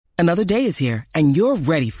Another day is here, and you're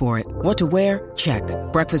ready for it. What to wear? Check.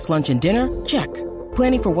 Breakfast, lunch, and dinner? Check.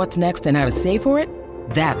 Planning for what's next and how to save for it?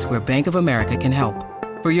 That's where Bank of America can help.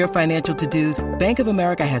 For your financial to-dos, Bank of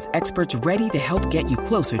America has experts ready to help get you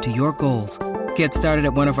closer to your goals. Get started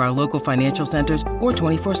at one of our local financial centers or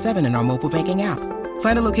 24/7 in our mobile banking app.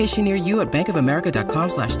 Find a location near you at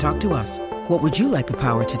bankofamerica.com/talktous. What would you like the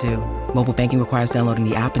power to do? Mobile banking requires downloading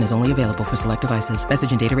the app and is only available for select devices.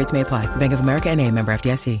 Message and data rates may apply. Bank of America N.A., member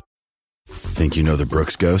FDIC. Think you know the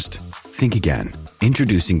Brooks Ghost? Think again.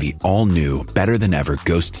 Introducing the all-new, better-than-ever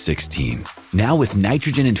Ghost 16. Now with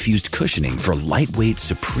nitrogen-infused cushioning for lightweight,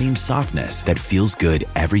 supreme softness that feels good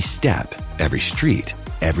every step, every street,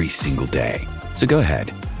 every single day. So go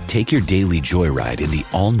ahead, take your daily joyride in the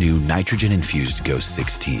all-new nitrogen-infused Ghost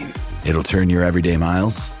 16. It'll turn your everyday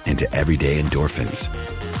miles into everyday endorphins.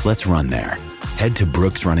 Let's run there. Head to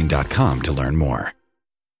brooksrunning.com to learn more.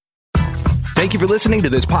 Thank you for listening to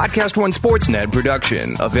this Podcast One Sportsnet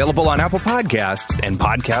production, available on Apple Podcasts and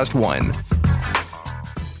Podcast One.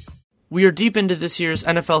 We are deep into this year's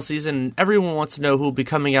NFL season, and everyone wants to know who will be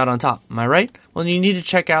coming out on top. Am I right? Well, you need to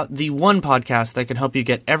check out the one podcast that can help you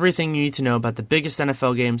get everything you need to know about the biggest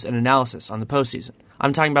NFL games and analysis on the postseason.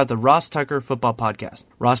 I'm talking about the Ross Tucker Football Podcast.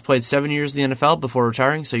 Ross played 7 years in the NFL before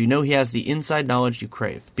retiring, so you know he has the inside knowledge you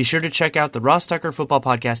crave. Be sure to check out the Ross Tucker Football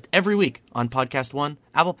Podcast every week on Podcast One,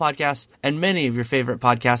 Apple Podcasts, and many of your favorite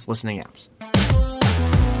podcast listening apps.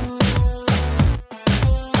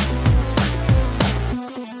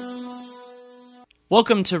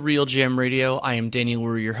 Welcome to Real GM Radio. I am Danny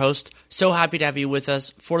Lurie, your host. So happy to have you with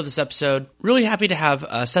us for this episode. Really happy to have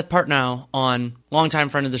Seth Partnow on, longtime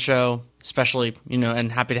friend of the show, especially, and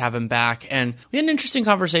happy to have him back. And we had an interesting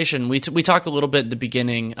conversation. We talked a little bit at the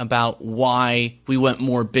beginning about why we went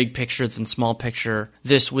more big picture than small picture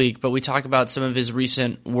this week, but we talk about some of his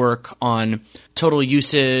recent work on total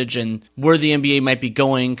usage and where the NBA might be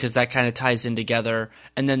going, because that kind of ties in together.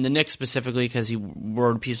 And then the Knicks specifically, because he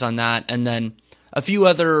wrote a piece on that. And then a few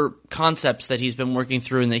other concepts that he's been working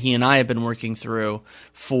through and that he and I have been working through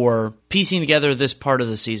for piecing together this part of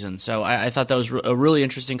the season. So I thought that was a really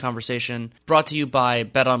interesting conversation. Brought to you by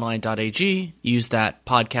betonline.ag. Use that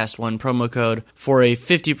Podcast One promo code for a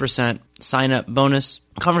 50% sign-up bonus.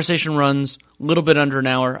 Conversation runs a little bit under an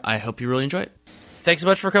hour. I hope you really enjoy it. Thanks so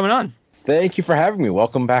much for coming on. Thank you for having me.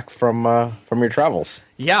 Welcome back from your travels.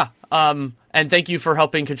 Yeah. And thank you for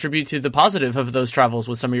helping contribute to the positive of those travels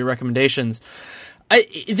with some of your recommendations.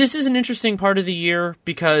 This is an interesting part of the year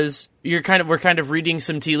because we're kind of reading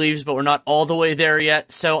some tea leaves, but we're not all the way there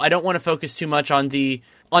yet. So I don't want to focus too much on the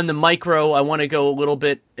micro. I want to go a little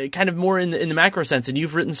bit kind of more in the macro sense. And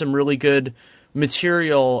you've written some really good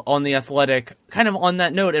material on The Athletic kind of on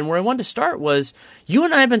that note. And where I wanted to start was, you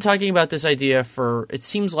and I have been talking about this idea for, it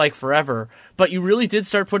seems like forever, but you really did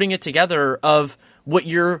start putting it together of what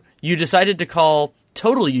you decided to call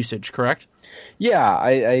total usage, correct? Yeah,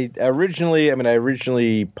 I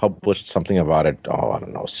originally published something about it,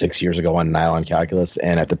 6 years ago on Nylon Calculus,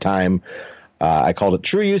 and at the time I called it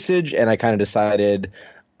true usage, and I kind of decided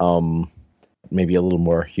maybe a little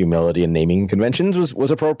more humility in naming conventions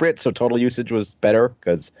was appropriate, so total usage was better,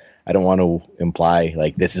 because I don't want to imply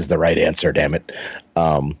like this is the right answer, damn it.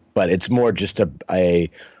 But it's more just a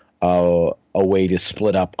way to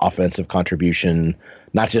split up offensive contribution,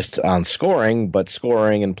 not just on scoring, but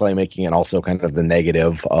scoring and playmaking, and also kind of the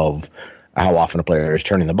negative of how often a player is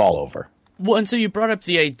turning the ball over. Well, and so you brought up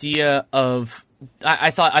the idea of,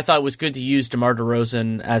 I thought it was good to use DeMar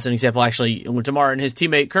DeRozan as an example. Actually, DeMar and his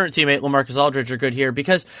current teammate LaMarcus Aldridge are good here,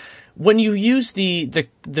 because when you use the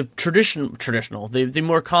traditional, the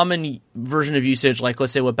more common version of usage, like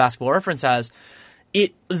let's say what Basketball Reference has,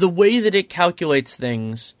 the way that it calculates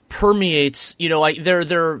things permeates, like there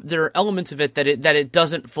are elements of it that it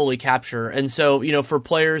doesn't fully capture. And so, for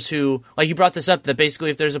players who, like you brought this up, that basically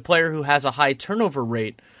if there's a player who has a high turnover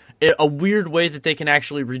rate, a weird way that they can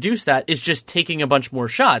actually reduce that is just taking a bunch more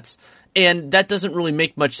shots. And that doesn't really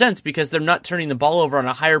make much sense, because they're not turning the ball over on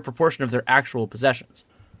a higher proportion of their actual possessions.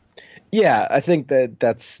 Yeah, I think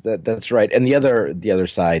that's right. And the other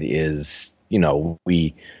side is,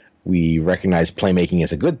 we recognize playmaking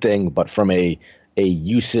as a good thing, but from a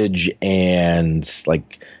usage and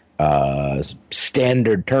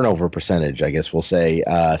standard turnover percentage, I guess we'll say,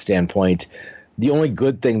 standpoint, the only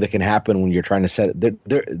good thing that can happen when you're trying to set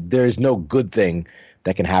there is no good thing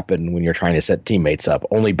that can happen when you're trying to set teammates up.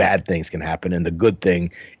 Only bad things can happen, and the good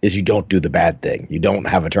thing is you don't do the bad thing. You don't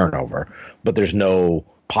have a turnover, but there's no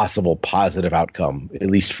possible positive outcome, at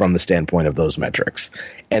least from the standpoint of those metrics.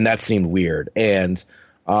 And that seemed weird. And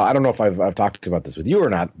I don't know if I've talked about this with you or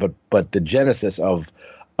not, but the genesis of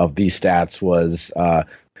these stats was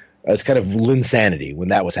as kind of Linsanity when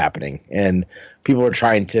that was happening, and people were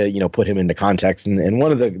trying to put him into context. And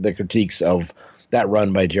one of the critiques of that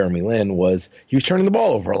run by Jeremy Lin was he was turning the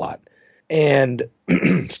ball over a lot. And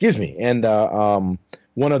excuse me, and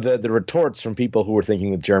one of the retorts from people who were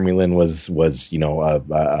thinking that Jeremy Lin was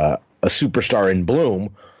a superstar in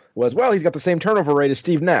bloom was, well, he's got the same turnover rate as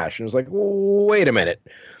Steve Nash. And it was like, wait a minute.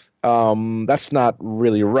 That's not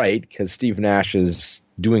really right, because Steve Nash is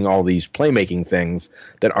doing all these playmaking things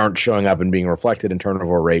that aren't showing up and being reflected in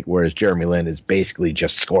turnover rate, whereas Jeremy Lin is basically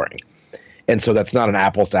just scoring. And so that's not an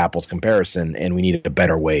apples-to-apples comparison, and we needed a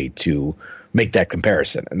better way to make that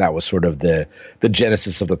comparison. And that was sort of the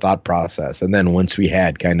genesis of the thought process. And then once we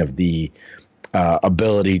had kind of the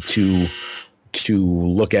ability to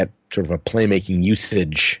look at sort of a playmaking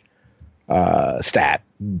usage stat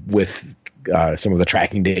with some of the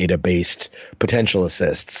tracking data based potential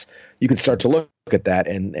assists, you could start to look at that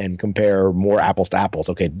and compare more apples to apples.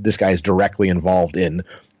 Okay, this guy is directly involved in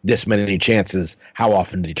this many chances. How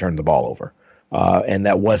often did he turn the ball over? And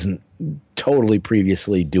that wasn't totally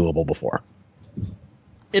previously doable before.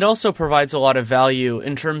 It also provides a lot of value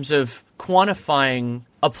in terms of quantifying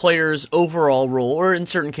a player's overall role, or in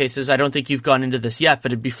certain cases, I don't think you've gone into this yet,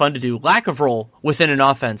 but it'd be fun to do, lack of role within an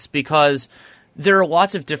offense, because there are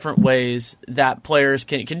lots of different ways that players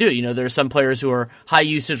can do it. There are some players who are high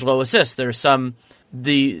usage, low assist. There's some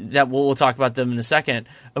that we'll talk about them in a second,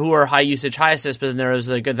 who are high usage, high assist, but then there's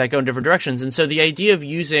that go in different directions. And so the idea of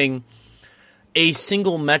using a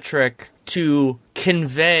single metric to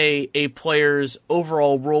convey a player's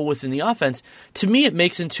overall role within the offense, to me, it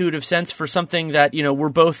makes intuitive sense for something that, we're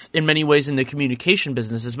both in many ways in the communication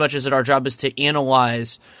business. As much as our job is to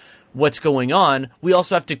analyze what's going on, we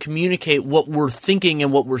also have to communicate what we're thinking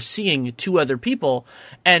and what we're seeing to other people.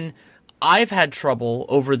 And I've had trouble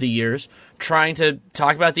over the years trying to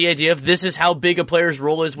talk about the idea of this is how big a player's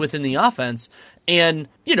role is within the offense. And,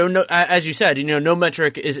 no, as you said, no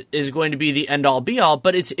metric is going to be the end-all, be-all,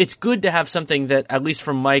 but it's good to have something that, at least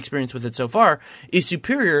from my experience with it so far, is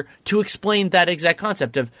superior to explain that exact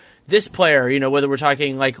concept of this player, whether we're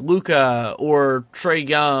talking like Luka or Trae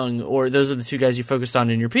Young, or those are the two guys you focused on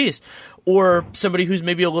in your piece, or somebody who's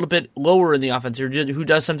maybe a little bit lower in the offense or who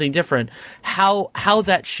does something different, how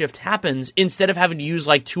that shift happens instead of having to use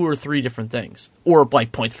like 2 or 3 different things, or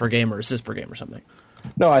like points per game or assists per game or something.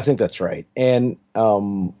 No, I think that's right. And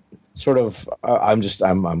I'm kind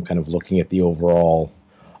of looking at the overall.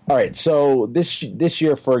 All right, so this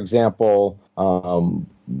year, for example,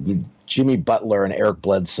 Jimmy Butler and Eric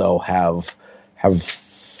Bledsoe have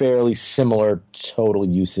fairly similar total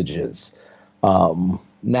usages.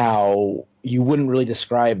 Now, you wouldn't really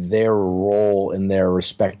describe their role in their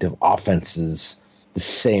respective offenses the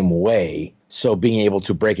same way. So being able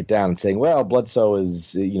to break it down and saying, well, Bledsoe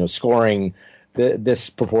is scoring this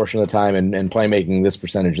proportion of the time and playmaking this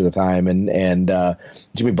percentage of the time, and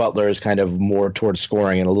Jimmy Butler is kind of more towards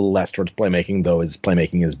scoring and a little less towards playmaking, though his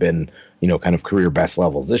playmaking has been kind of career best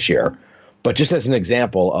levels this year. But just as an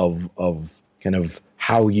example of kind of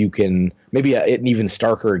how you can, maybe an even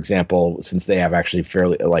starker example, since they have actually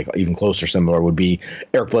fairly like even closer similar, would be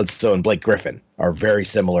Eric Bledsoe and Blake Griffin are very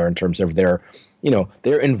similar in terms of they're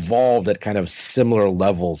involved at kind of similar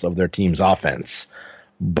levels of their team's offense,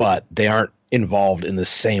 but they aren't involved in the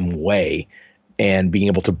same way, and being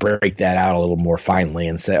able to break that out a little more finely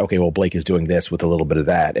and say, okay, well, Blake is doing this with a little bit of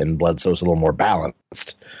that, and Bledsoe's a little more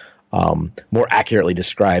balanced, more accurately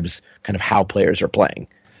describes kind of how players are playing.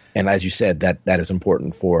 And as you said, that is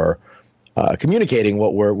important for communicating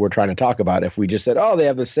what we're trying to talk about. If we just said, oh, they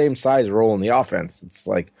have the same size role in the offense, it's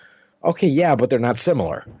like, okay, yeah, but they're not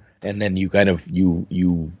similar. And then you kind of you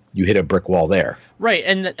hit a brick wall there. Right,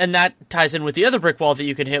 and that ties in with the other brick wall that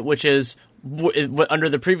you can hit, which is under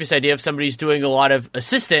the previous idea, if somebody's doing a lot of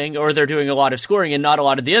assisting or they're doing a lot of scoring and not a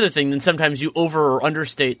lot of the other thing, then sometimes you over or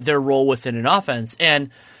understate their role within an offense. And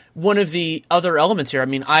one of the other elements here, I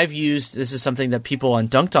mean, this is something that people on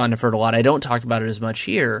Dunked On have heard a lot, I don't talk about it as much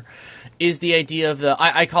here, is the idea of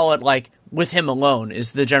I call it like with him alone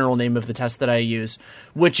is the general name of the test that I use,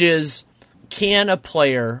 which is, can a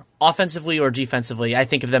player, offensively or defensively, I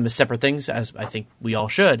think of them as separate things, as I think we all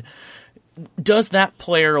should, does that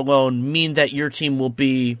player alone mean that your team will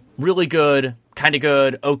be really good, kind of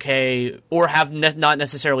good, okay, or have not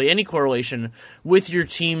necessarily any correlation with your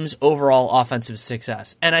team's overall offensive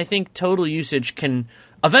success? And I think total usage can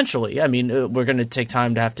eventually, I mean, we're going to take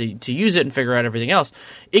time to have to use it and figure out everything else.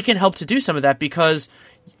 It can help to do some of that, because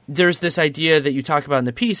there's this idea that you talk about in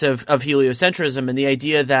the piece of heliocentrism, and the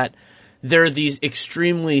idea that they're these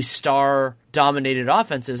extremely star-dominated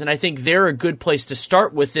offenses. And I think they're a good place to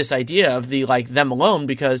start with this idea of the them alone,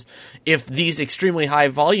 because if these extremely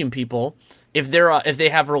high-volume people, if they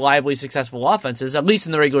have reliably successful offenses, at least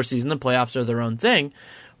in the regular season, the playoffs are their own thing,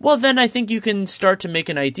 well, then I think you can start to make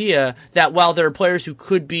an idea that while there are players who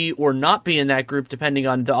could be or not be in that group, depending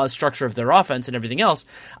on the structure of their offense and everything else,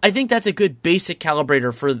 I think that's a good basic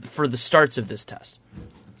calibrator for the starts of this test.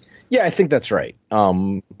 Yeah, I think that's right.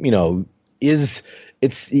 We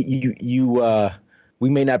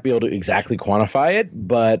may not be able to exactly quantify it,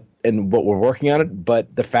 but we're working on it.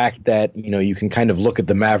 But the fact that you can kind of look at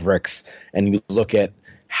the Mavericks and you look at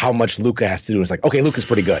how much Luka has to do, it's like, okay, Luka's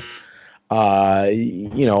pretty good.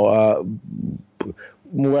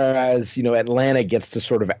 Whereas Atlanta gets to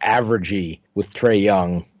sort of averagey with Trae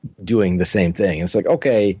Young doing the same thing. It's like,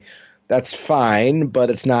 okay, that's fine, but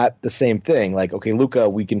it's not the same thing. Like, okay, Luka,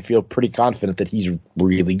 we can feel pretty confident that he's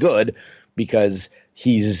really good because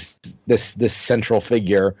he's this central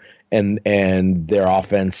figure, and their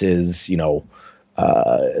offense is,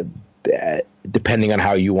 depending on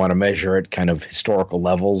how you want to measure it, kind of historical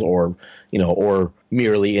levels, or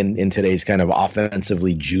merely in today's kind of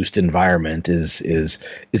offensively juiced environment is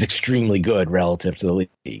extremely good relative to the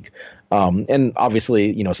league. And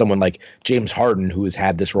obviously, someone like James Harden, who has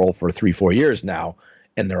had this role for 3-4 years now,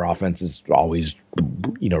 and their offense is always,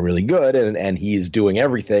 really good, and he is doing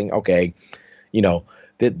everything. Okay,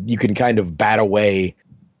 that you can kind of bat away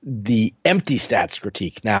the empty stats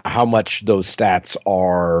critique. Now, how much those stats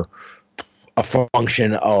are a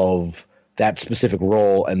function of that specific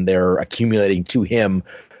role and they're accumulating to him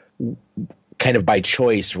kind of by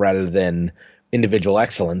choice rather than individual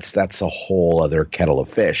excellence, that's a whole other kettle of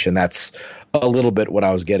fish. And that's a little bit what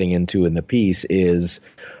I was getting into in the piece is,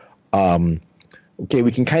 okay,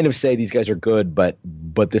 we can kind of say these guys are good, but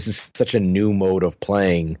this is such a new mode of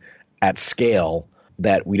playing at scale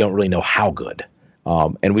that we don't really know how good.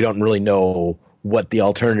 And we don't really know what the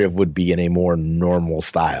alternative would be in a more normal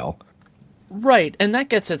style. Right, and that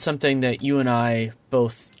gets at something that you and I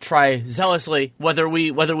both try zealously. Whether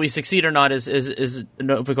we succeed or not is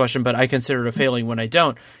an open question, but I consider it a failing when I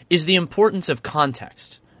don't, is the importance of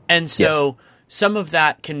context. And so Some of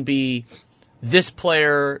that can be this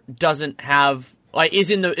player doesn't have is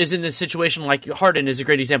in the situation, like Harden is a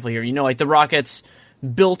great example here. Like the Rockets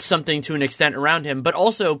built something to an extent around him, but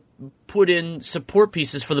also put in support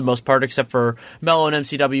pieces for the most part, except for Melo and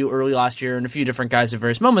MCW early last year and a few different guys at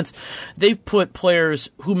various moments. They've put players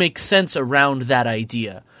who make sense around that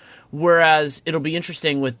idea. Whereas it'll be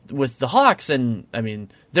interesting with the Hawks, and I mean,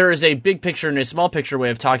 there is a big picture and a small picture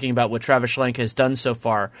way of talking about what Travis Schlenk has done so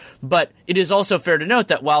far. But it is also fair to note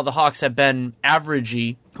that while the Hawks have been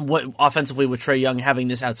averagey offensively with Trae Young having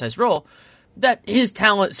this outsized role, that his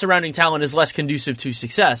surrounding talent is less conducive to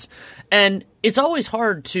success. And it's always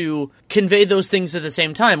hard to convey those things at the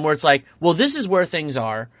same time, where it's like, well, this is where things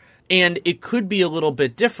are, and it could be a little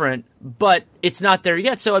bit different, but it's not there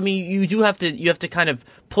yet. So, I mean, you have to kind of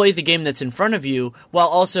play the game that's in front of you while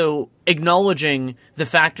also acknowledging the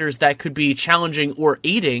factors that could be challenging or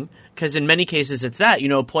aiding, because in many cases it's that,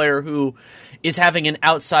 a player who is having an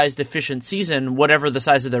outsized efficient season, whatever the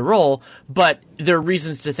size of their role, but there are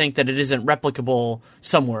reasons to think that it isn't replicable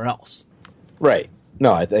somewhere else. Right.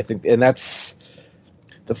 No, I think, and that's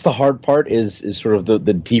the hard part is sort of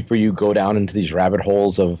the deeper you go down into these rabbit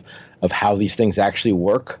holes of how these things actually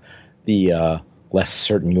work, the less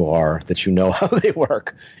certain you are that you know how they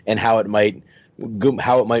work and how it might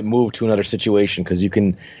move to another situation. Because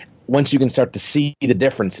once you can start to see the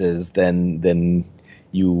differences, then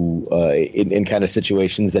you in kind of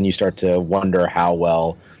situations, then you start to wonder how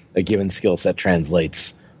well a given skill set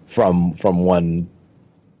translates from one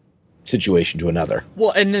situation to another.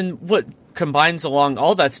 Well, and then what combines along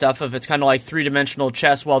all that stuff, if it's kind of like three-dimensional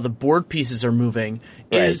chess while the board pieces are moving,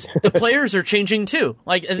 is the players are changing too.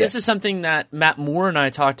 This is something that Matt Moore and I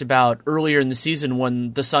talked about earlier in the season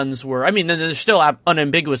when the Suns were, I mean, they're still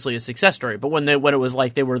unambiguously a success story, but when it was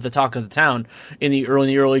like they were the talk of the town in the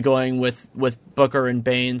early going with Booker and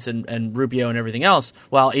Baines and Rubio and everything else,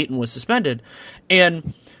 while Ayton was suspended.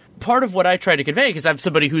 And part of what I try to convey, because I'm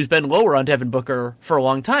somebody who's been lower on Devin Booker for a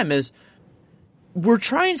long time, is we're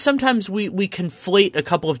trying, sometimes we conflate a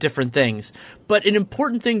couple of different things, but an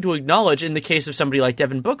important thing to acknowledge in the case of somebody like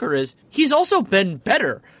Devin Booker is he's also been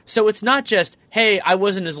better. So it's not just, hey, I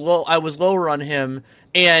wasn't as low, I was lower on him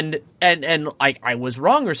and I was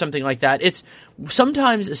wrong or something like that. It's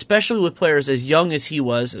sometimes, especially with players as young as he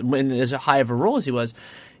was, and as high of a role as he was,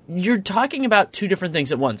 you're talking about two different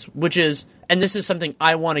things at once, which is, and this is something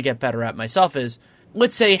I want to get better at myself, is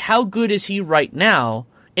let's say, how good is he right now?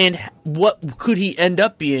 And what could he end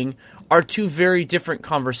up being are two very different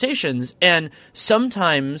conversations. And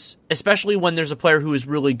sometimes, especially when there's a player who is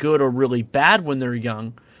really good or really bad when they're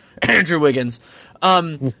young, Andrew Wiggins,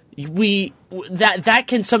 that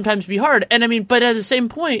can sometimes be hard. And I mean, but at the same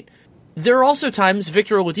point, there are also times,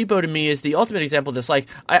 Victor Oladipo to me is the ultimate example of this. Like,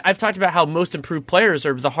 I've talked about how most improved players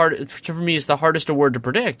are for me, is the hardest award to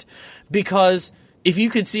predict, because if you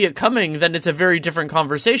could see it coming, then it's a very different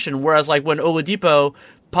conversation. Whereas, like, when Oladipo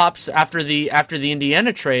pops after the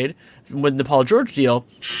Indiana trade with the Paul George deal,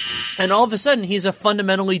 and all of a sudden he's a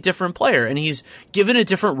fundamentally different player, and he's given a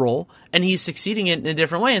different role, and he's succeeding in a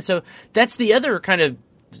different way. And so that's the other kind of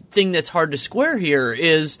thing that's hard to square here,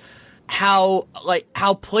 is how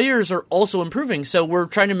players are also improving. So we're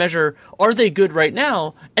trying to measure, are they good right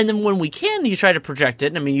now? And then when we can, you try to project it.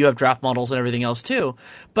 And I mean, you have draft models and everything else too.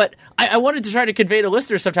 But I wanted to try to convey to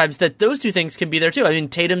listeners sometimes that those two things can be there too. I mean,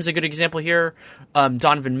 Tatum's a good example here.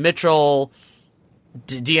 Donovan Mitchell,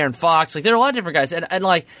 De'Aaron Fox, like there are a lot of different guys. And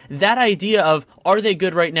like that idea of, are they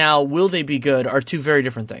good right now? Will they be good? Are two very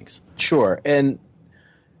different things. Sure. And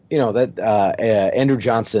you know, that Andrew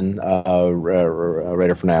Johnson,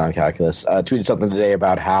 writer for Nylon Calculus, tweeted something today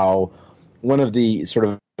about how one of the sort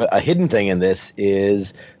of a hidden thing in this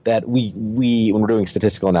is that we when we're doing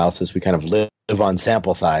statistical analysis, we kind of live on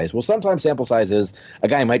sample size. Well, sometimes sample size is a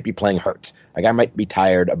guy might be playing hurt, a guy might be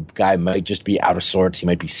tired, a guy might just be out of sorts, he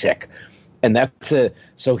might be sick. And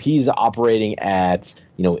so he's operating at,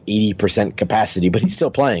 80% capacity, but he's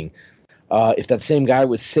still playing. If that same guy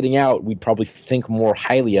was sitting out, we'd probably think more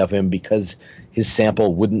highly of him because his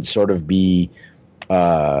sample wouldn't sort of be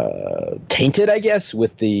tainted, I guess,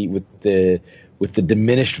 with the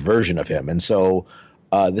diminished version of him. And so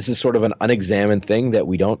this is sort of an unexamined thing that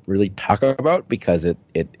we don't really talk about because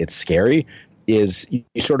it's scary. Is you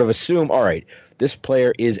sort of assume, all right, this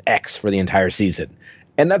player is X for the entire season,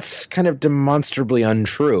 and that's kind of demonstrably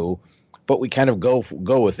untrue. But we kind of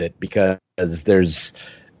go with it because there's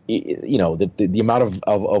the amount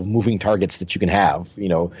of moving targets that you can have.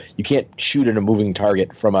 You can't shoot at a moving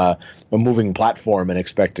target from a moving platform and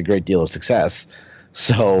expect a great deal of success.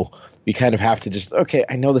 So we kind of have to just, okay,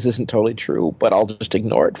 I know this isn't totally true, but I'll just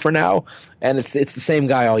ignore it for now. And it's the same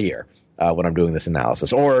guy all year when I'm doing this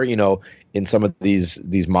analysis. Or, in some of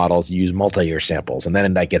these models, you use multi-year samples, and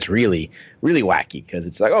then that gets really, really wacky because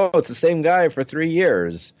it's like, oh, it's the same guy for 3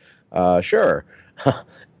 years. Sure.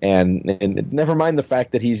 And never mind the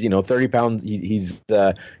fact that he's 30 pounds.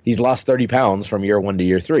 He's lost 30 pounds from year 1 to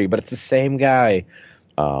year 3, but it's the same guy.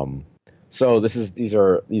 So these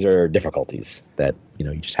are difficulties that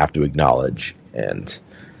you just have to acknowledge and.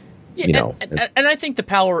 And I think the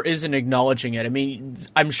power is in acknowledging it. I mean,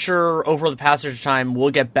 I'm sure over the passage of time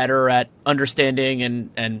we'll get better at understanding,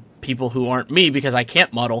 and people who aren't me, because I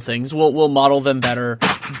can't model things, will model them better.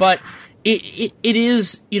 But it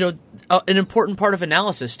is an important part of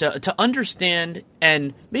analysis to understand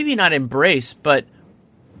and maybe not embrace, but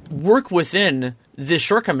work within the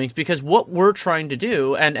shortcomings, because what we're trying to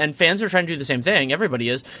do, and fans are trying to do the same thing, everybody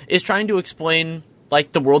is trying to explain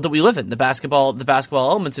like the world that we live in, the basketball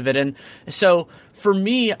elements of it. And so for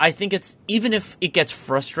me, I think it's, even if it gets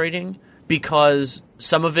frustrating because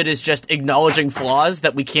some of it is just acknowledging flaws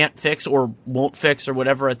that we can't fix or won't fix or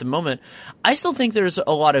whatever at the moment, I still think there's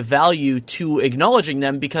a lot of value to acknowledging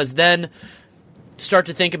them, because then start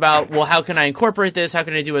to think about, well, how can I incorporate this? How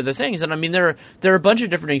can I do other things? And I mean, there are a bunch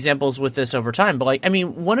of different examples with this over time, but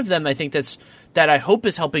one of them I think that I hope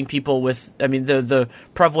is helping people with, the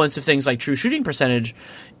prevalence of things like true shooting percentage,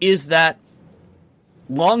 is that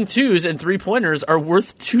long twos and 3-pointers are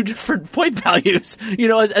worth 2 different point values.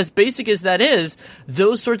 As basic as that is,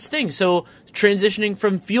 those sorts of things. So transitioning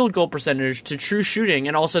from field goal percentage to true shooting,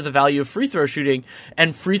 and also the value of free throw shooting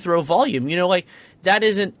and free throw volume, it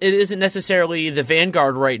isn't necessarily the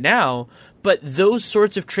vanguard right now, but those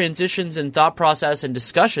sorts of transitions and thought process and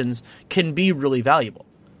discussions can be really valuable.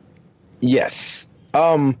 Yes.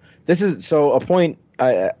 This is so a point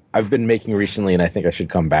I've been making recently, and I think I should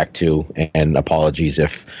come back to, and apologies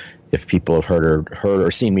if people have heard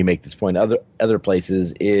or seen me make this point other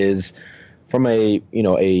places, is from a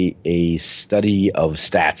study of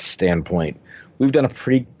stats standpoint. We've done a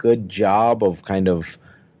pretty good job of kind of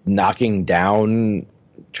knocking down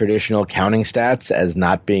traditional counting stats as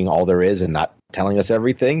not being all there is and not telling us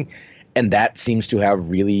everything. And that seems to have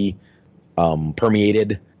really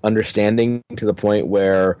permeated understanding to the point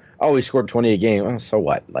where, oh, he scored 20 a game. Oh, so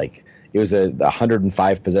what? Like, it was a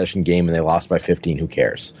 105 possession game and they lost by 15. Who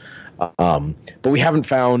cares? But we haven't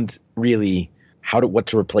found really what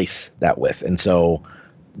to replace that with. And so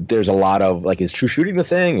there's a lot of, like, is true shooting the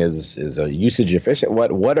thing? Is a usage efficient?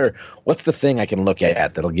 What's the thing I can look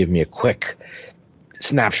at that'll give me a quick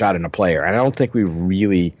snapshot in a player. And I don't think we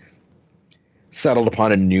really settled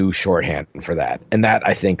upon a new shorthand for that. And that,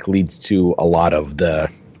 I think, leads to a lot of the,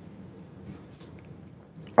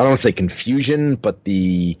 I don't want to say confusion, but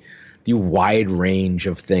the wide range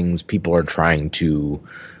of things people are trying to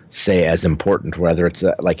say as important, whether it's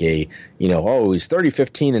he's 30,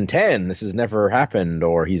 15, and 10. This has never happened.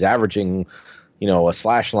 Or he's averaging, a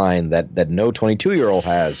slash line that no 22-year-old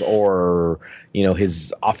has, or,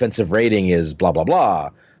 his offensive rating is blah, blah, blah.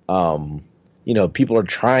 People are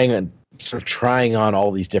trying on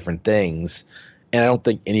all these different things, and I don't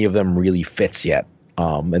think any of them really fits yet.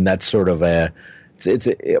 And that's sort of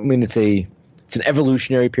it's an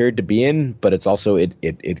evolutionary period to be in, but it's also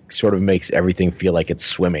it sort of makes everything feel like it's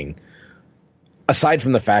swimming. Aside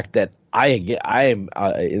from the fact that I am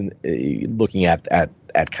looking at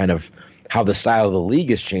kind of how the style of the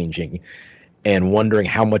league is changing, and wondering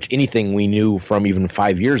how much anything we knew from even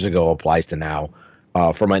 5 years ago applies to now,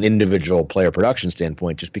 from an individual player production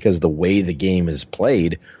standpoint, just because the way the game is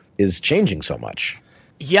played is changing so much.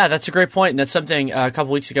 Yeah, that's a great point, and that's something a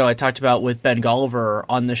couple weeks ago I talked about with Ben Golliver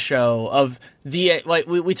on the show. Of the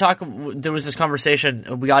there was this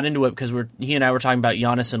conversation, we got into it because he and I were talking about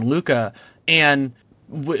Giannis and Luka, and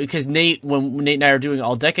because Nate and I are doing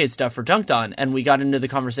all decade stuff for Dunked On, and we got into the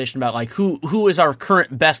conversation about who is our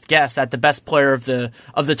current best guess at the best player of the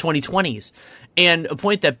 2020s, and a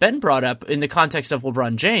point that Ben brought up in the context of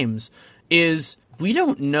LeBron James is, we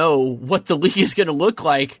don't know what the league is going to look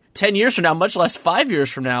like 10 years from now, much less 5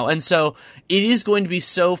 years from now. And so it is going to be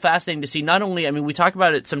so fascinating to see, not only, we talk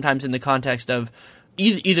about it sometimes in the context of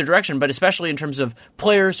either direction, but especially in terms of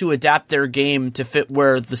players who adapt their game to fit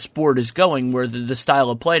where the sport is going, where the style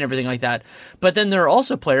of play and everything like that. But then there are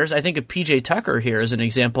also players, I think of PJ Tucker here as an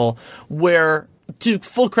example, where, to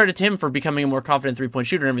full credit to him for becoming a more confident three-point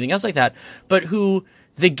shooter and everything else like that, but who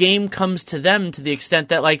the game comes to them to the extent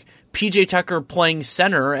that, PJ Tucker playing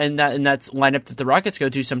center and that's lineup that the Rockets go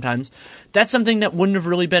to sometimes, that's something that wouldn't have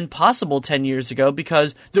really been possible 10 years ago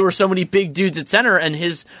because there were so many big dudes at center,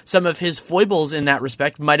 and some of his foibles in that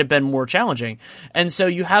respect might have been more challenging. And so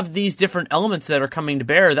you have these different elements that are coming to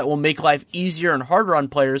bear that will make life easier and harder on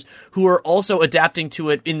players who are also adapting to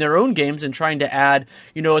it in their own games and trying to add,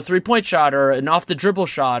 a three-point shot or an off-the-dribble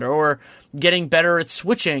shot, or getting better at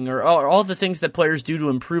switching, or all the things that players do to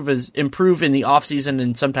improve in the offseason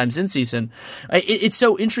and sometimes in season. It's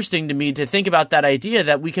so interesting to me to think about that idea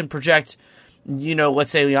that we can project,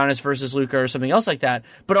 let's say Giannis versus Luka or something else like that,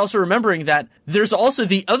 but also remembering that there's also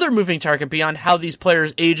the other moving target beyond how these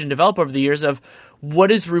players age and develop over the years of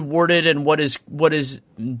what is rewarded and what is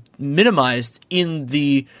minimized in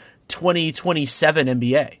the 2027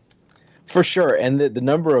 NBA. For sure, and the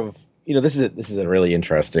number of this is a really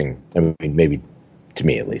interesting, maybe to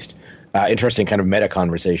me at least, interesting kind of meta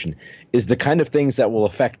conversation, is the kind of things that will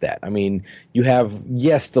affect that. You have,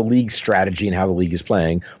 yes, the league strategy and how the league is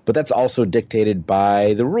playing, but that's also dictated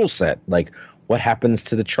by the rule set. Like, what happens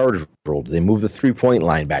to the charge rule? Do they move the 3-point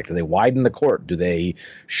line back? Do they widen the court? Do they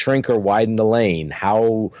shrink or widen the lane?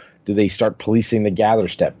 How do they start policing the gather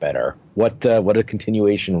step better? What do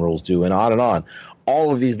continuation rules do? And on and on.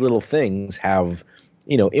 All of these little things have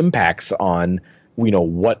impacts on,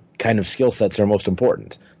 what kind of skill sets are most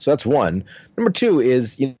important. So that's one. Number two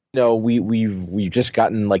is, we've just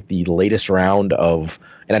gotten the latest round of,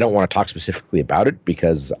 and I don't want to talk specifically about it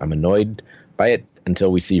because I'm annoyed by it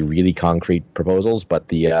until we see really concrete proposals, but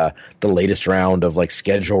the latest round of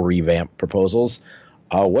schedule revamp proposals.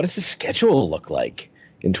 What does the schedule look like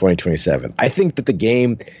in 2027? I think that the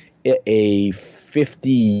game, a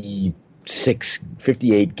 58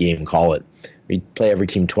 game, call it, we play every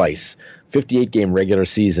team twice, 58 game regular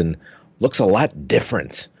season looks a lot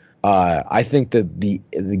different. I think that the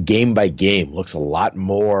game by game looks a lot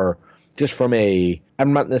more, just from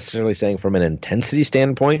I'm not necessarily saying from an intensity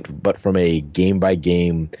standpoint, but from a game by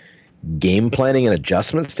game planning and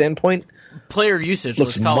adjustment standpoint. Player usage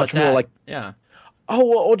looks much more like, yeah.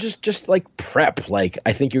 Oh, well, just like prep. I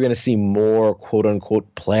think you're going to see more quote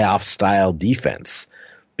unquote playoff style defense,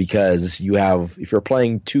 because if you're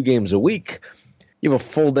playing 2 games a week, you have a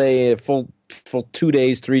full day, full 2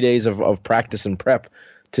 days, 3 days of practice and prep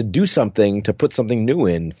to do something, to put something new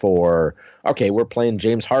in for, okay, we're playing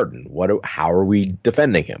James Harden. How are we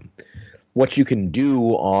defending him? What you can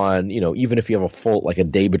do on, even if you have a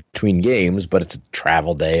day between games, but it's a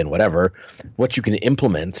travel day and whatever, what you can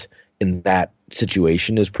implement in that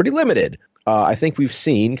situation is pretty limited. I think we've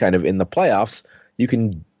seen kind of in the playoffs, you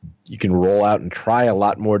can roll out and try a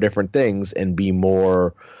lot more different things and be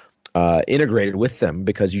more integrated with them,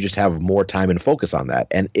 because you just have more time and focus on that.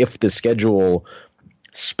 And if the schedule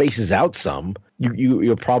spaces out some,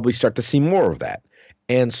 you'll probably start to see more of that.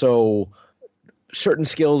 And so certain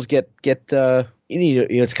skills get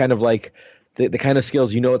it's kind of like the kind of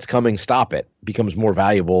skills it's coming, stop it, becomes more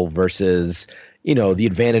valuable versus the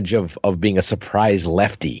advantage of being a surprise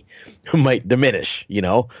lefty might diminish.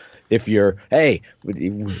 If you're 3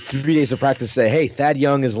 days of practice say, hey, Thad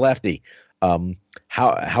Young is lefty. How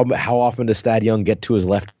often does Thad Young get to his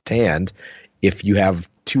left hand if you have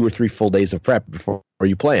 2 or 3 full days of prep before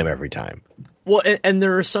you play him every time? Well, and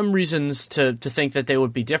there are some reasons to think that they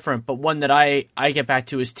would be different, but one that I get back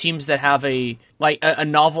to is teams that have a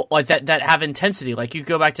novel, like that have intensity. Like you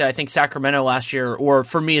go back to, I think, Sacramento last year, or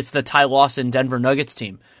for me, it's the Ty Lawson Denver Nuggets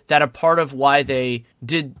team, that a part of why they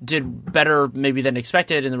did better maybe than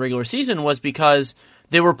expected in the regular season was because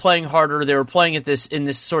they were playing harder. They were playing at in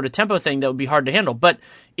this sort of tempo thing that would be hard to handle. But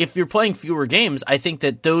if you're playing fewer games, I think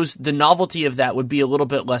that the novelty of that would be a little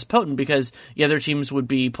bit less potent because the other teams would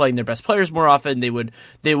be playing their best players more often. They would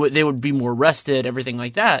be more rested, everything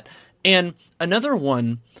like that. And another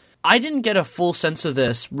one, I didn't get a full sense of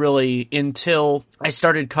this really until I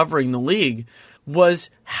started covering the league, was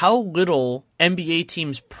how little NBA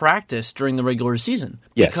teams practice during the regular season.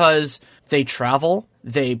 Yes. Because they travel,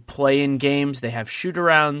 they play in games, they have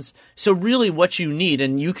shoot-arounds. So really what you need,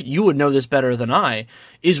 and you would know this better than I,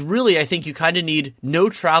 is really I think you kind of need no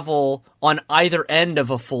travel on either end of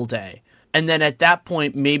a full day. And then at that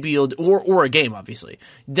point, maybe you'll, or a game, obviously.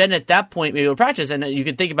 Then at that point, maybe you'll practice. And you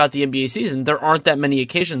can think about the NBA season. There aren't that many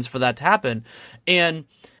occasions for that to happen. And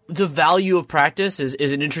the value of practice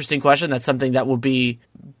is an interesting question. That's something that will be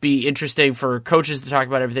interesting for coaches to talk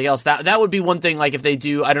about. Everything else, that would be one thing. Like if they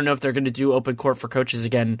do, I don't know if they're going to do open court for coaches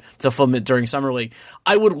again, the full during summer league.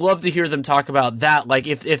 I would love to hear them talk about that. Like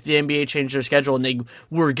if the NBA changed their schedule and they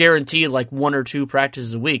were guaranteed like 1 or 2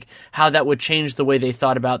 practices a week, how that would change the way they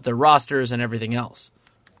thought about their rosters and everything else.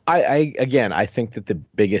 I think that the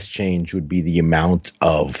biggest change would be the amount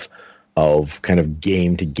of kind of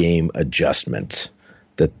game to game adjustment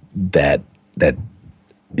that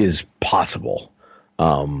is possible.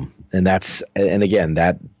 And again,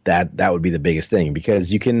 that would be the biggest thing,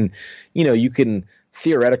 because you can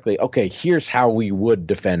theoretically, okay, here's how we would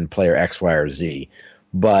defend player X, Y, or Z.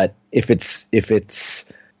 But if it's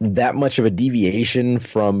that much of a deviation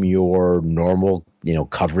from your normal,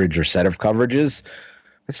 coverage or set of coverages,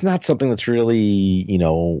 it's not something that's really,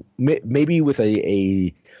 maybe with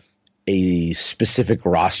a specific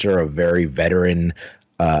roster of very veteran,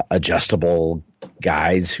 adjustable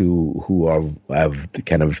guys who have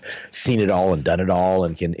kind of seen it all and done it all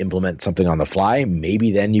and can implement something on the fly.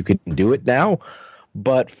 Maybe then you can do it now.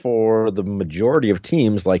 But for the majority of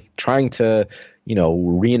teams, like trying to,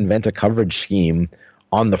 reinvent a coverage scheme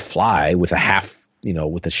on the fly with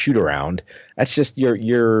with a shoot around, that's just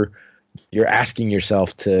you're asking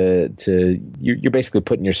yourself you're basically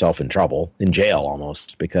putting yourself in trouble, in jail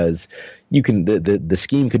almost, because the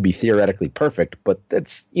scheme could be theoretically perfect, but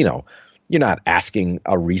that's, you're not asking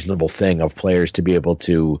a reasonable thing of players to be able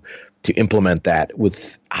to implement that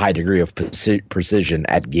with high degree of precision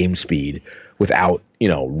at game speed without,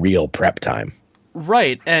 real prep time.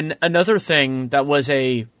 Right. And another thing that was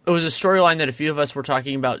a storyline that a few of us were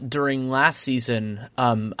talking about during last season,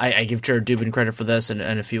 I give Jared Dubin credit for this and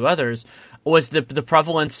a few others, was the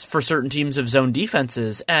prevalence for certain teams of zone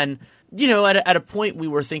defenses. And, at a point we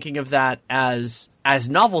were thinking of that as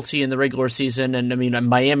novelty in the regular season. And I mean,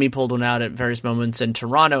 Miami pulled one out at various moments, and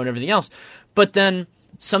Toronto and everything else. But then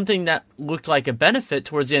something that looked like a benefit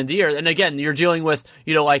towards the end of the year. And again, you're dealing with,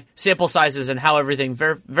 like sample sizes and how everything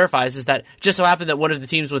verifies, is that just so happened that one of the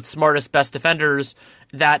teams with smartest, best defenders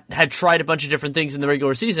that had tried a bunch of different things in the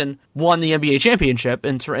regular season won the NBA championship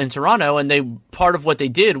in Toronto. And part of what they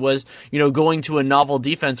did was, going to a novel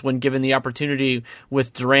defense when given the opportunity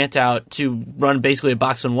with Durant out to run basically a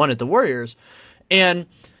box and one at the Warriors. And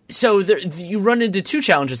so you run into 2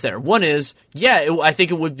 challenges there. One is, I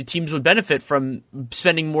think teams would benefit from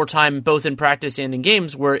spending more time both in practice and in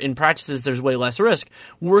games, where in practices there's way less risk,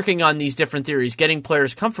 working on these different theories, getting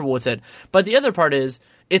players comfortable with it. But the other part is,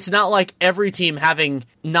 it's not like every team having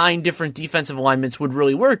 9 different defensive alignments would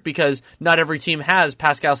really work, because not every team has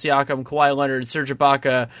Pascal Siakam, Kawhi Leonard, Serge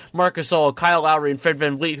Ibaka, Marc Gasol, Kyle Lowry, and Fred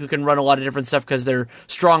VanVleet, who can run a lot of different stuff because they're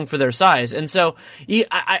strong for their size. And so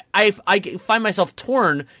I find myself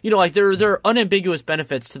torn. There are unambiguous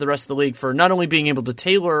benefits to the rest of the league for not only being able to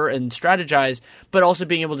tailor and strategize, but also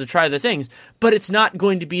being able to try other things. But it's not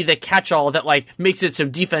going to be the catch-all that makes it so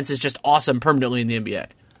defense is just awesome permanently in the NBA.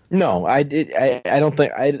 No, I don't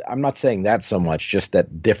think I'm not saying that so much. Just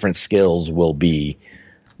that different skills will be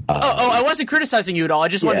I wasn't criticizing you at all. I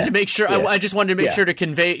just wanted to make sure. I just wanted to make sure to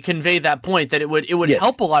convey that point that it would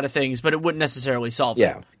help a lot of things, but it wouldn't necessarily solve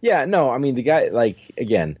them. Yeah. No, I mean the guy. Like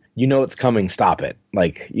again, it's coming. Stop it.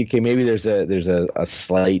 Like maybe there's a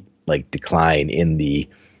slight like decline in the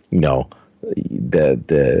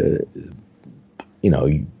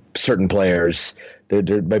certain players.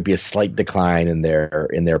 There might be a slight decline in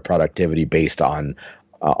their productivity based on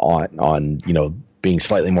being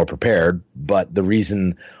slightly more prepared, but the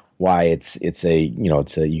reason why it's a you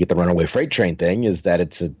get the runaway freight train thing is that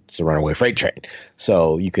it's a runaway freight train.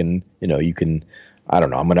 So you can I don't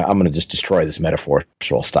know. I'm gonna just destroy this metaphor.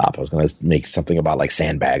 So I'll stop. I was gonna make something about like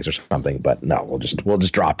sandbags or something, but no, we'll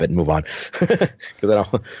just drop it and move on because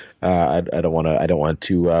I don't want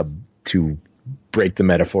to break the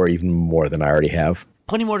metaphor even more than I already have.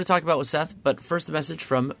 Plenty more to talk about with Seth, but first a message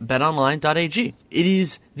from betonline.ag. It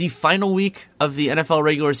is the final week of the NFL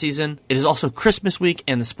regular season. It is also Christmas week,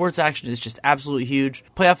 and the sports action is just absolutely huge.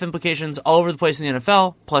 Playoff implications all over the place in the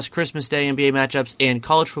NFL, plus Christmas Day NBA matchups and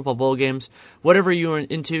college football bowl games. Whatever you are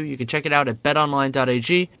into, you can check it out at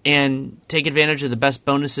betonline.ag and take advantage of the best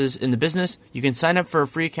bonuses in the business. You can sign up for a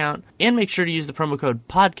free account and make sure to use the promo code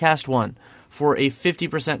PODCAST1 for a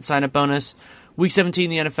 50% sign-up bonus. Week 17 in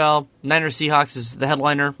the NFL, Niners Seahawks is the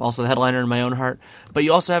headliner, also the headliner in my own heart. But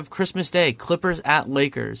you also have Christmas Day, Clippers at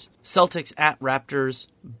Lakers, Celtics at Raptors,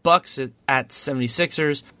 Bucks at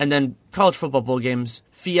 76ers, and then college football bowl games,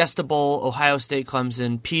 Fiesta Bowl, Ohio State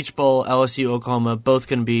Clemson, Peach Bowl, LSU Oklahoma, both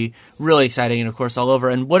going to be really exciting and of course all over.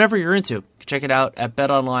 And whatever you're into, check it out at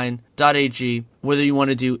betonline.ag. Whether you want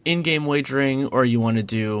to do in-game wagering or you want to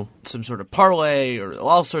do some sort of parlay or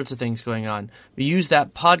all sorts of things going on, use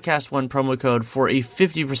that Podcast1 promo code for a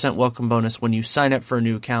 50% welcome bonus when you sign up for a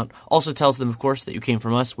new account. Also tells them, of course, that you came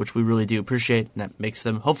from us, which we really do appreciate, and that makes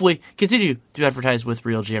them hopefully continue to advertise with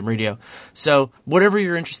Real GM Radio. So whatever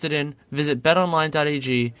you're interested in, visit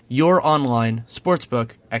betonline.ag, your online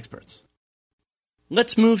sportsbook experts.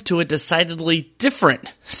 Let's move to a decidedly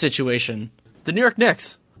different situation. The New York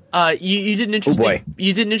Knicks. You did an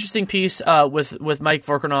interesting piece with Mike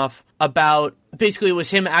Vorkunov about basically it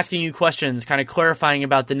was him asking you questions, kind of clarifying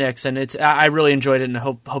about the Knicks, and I really enjoyed it, and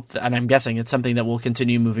and I'm guessing it's something that will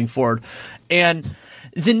continue moving forward. And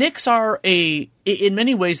the Knicks are in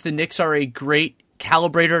many ways the Knicks are a great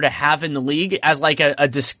calibrator to have in the league as like a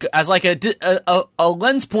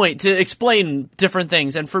lens point to explain different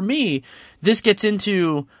things. And for me, this gets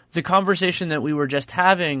into the conversation that we were just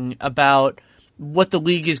having about what the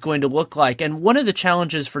league is going to look like. And one of the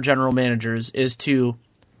challenges for general managers is to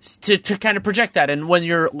kind of project that. And when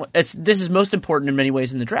this is most important in many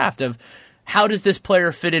ways in the draft of how does this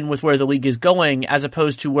player fit in with where the league is going as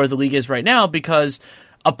opposed to where the league is right now, because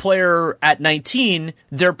a player at 19,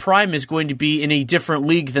 their prime is going to be in a different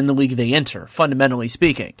league than the league they enter, fundamentally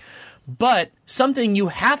speaking. But something you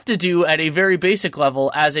have to do at a very basic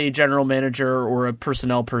level as a general manager or a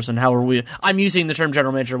personnel person, I'm using the term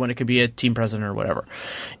general manager when it could be a team president or whatever,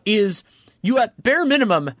 is you at bare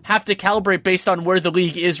minimum have to calibrate based on where the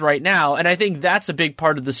league is right now. And I think that's a big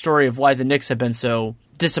part of the story of why the Knicks have been so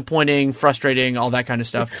disappointing, frustrating, all that kind of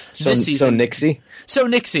stuff this season. So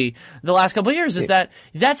Knicksy the last couple of years is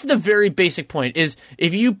that's the very basic point is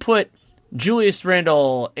if you put Julius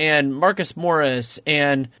Randle and Marcus Morris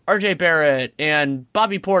and RJ Barrett and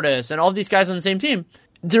Bobby Portis and all these guys on the same team,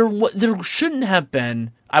 there shouldn't have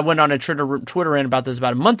been. I went on a Twitter rant about this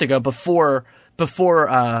about a month ago before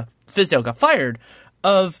Fizdale got fired.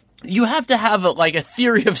 Of you have to have a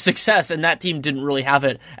theory of success, and that team didn't really have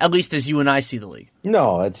it, at least as you and I see the league.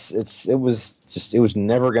 No, it was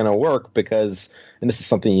never going to work because, and this is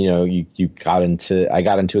something I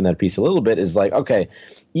got into in that piece a little bit, is like, okay,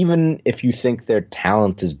 even if you think their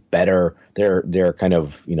talent is better, their kind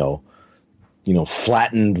of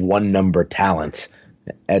flattened one number talent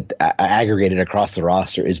aggregated across the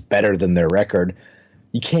roster is better than their record.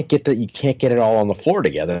 You can't get it all on the floor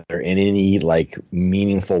together in any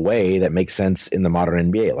meaningful way that makes sense in the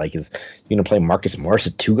modern NBA. Is you going to play Marcus Morris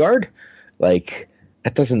at 2 guard? That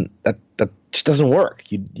just doesn't work.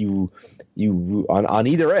 You on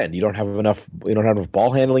either end, you don't have enough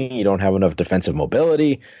ball handling, you don't have enough defensive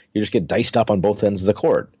mobility. You just get diced up on both ends of the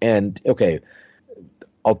court. And okay,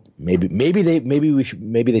 maybe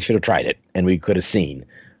they should have tried it and we could have seen,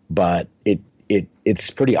 but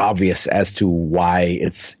it's pretty obvious as to why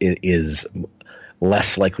it is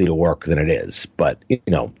less likely to work than it is. But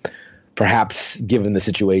perhaps given the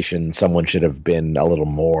situation, someone should have been a little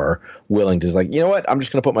more willing to I'm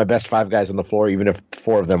just going to put my best 5 guys on the floor, even if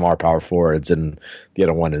 4 of them are power forwards and the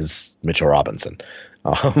other one is Mitchell Robinson,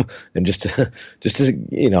 and just to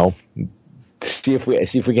see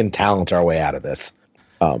if we can talent our way out of this.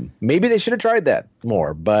 Maybe they should have tried that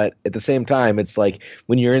more, but at the same time, it's like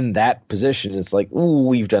when you're in that position, it's like, ooh,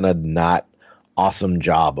 we've done a not awesome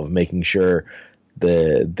job of making sure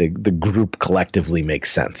the group collectively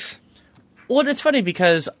makes sense. Well, it's funny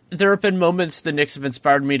because there have been moments the Knicks have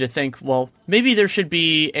inspired me to think, well, maybe there should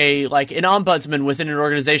be an ombudsman within an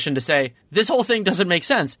organization to say, this whole thing doesn't make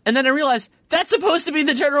sense. And then I realized that's supposed to be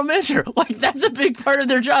the general manager. Like, that's a big part of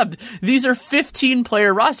their job. These are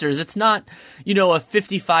 15-player rosters. It's not, a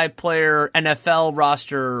 55-player NFL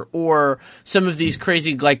roster or some of these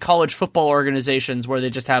crazy, college football organizations where they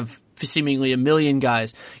just have seemingly a million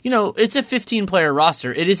guys. It's a 15-player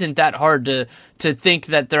roster. It isn't that hard to think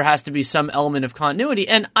that there has to be some element of continuity.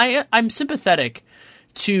 And I'm sympathetic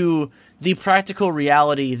to the practical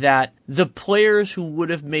reality that the players who would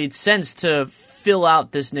have made sense to fill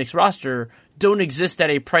out this Knicks roster don't exist at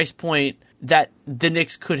a price point that the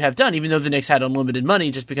Knicks could have done, even though the Knicks had unlimited money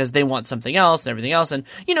just because they want something else and everything else. And,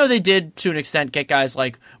 they did, to an extent, get guys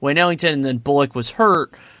like Wayne Ellington, and then Bullock was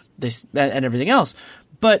hurt and everything else.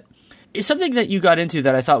 But it's something that you got into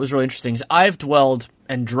that I thought was really interesting is I've dwelled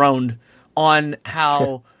and droned on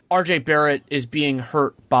how RJ Barrett is being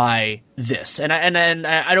hurt by this. And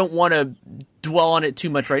I don't want to dwell on it too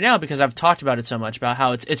much right now because I've talked about it so much about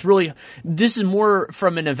how it's really, this is more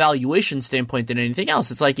from an evaluation standpoint than anything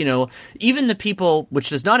else. It's like, even the people, which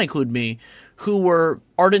does not include me, who were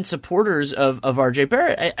ardent supporters of RJ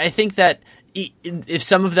Barrett, I think that if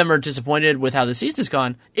some of them are disappointed with how the season's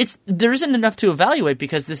gone, there isn't enough to evaluate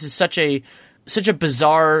because this is such a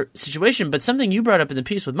bizarre situation. But something you brought up in the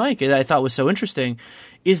piece with Mike that I thought was so interesting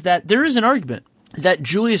is that there is an argument that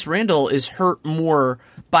Julius Randle is hurt more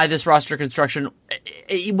by this roster construction,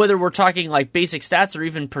 whether we're talking like basic stats or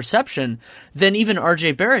even perception, than even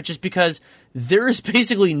RJ Barrett, just because there is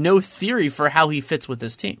basically no theory for how he fits with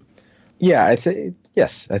this team. Yeah, I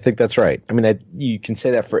think that's right. I mean, you can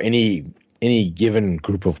say that for any given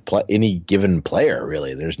group of any given player,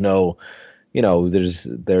 really. There's no,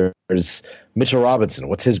 there's Mitchell Robinson.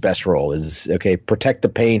 What's his best role? Is protect the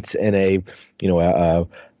paint in a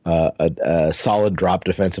solid drop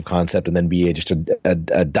defensive concept, and then be just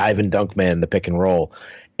a dive and dunk man in the pick and roll.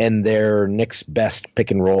 And their Knicks' best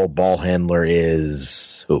pick and roll ball handler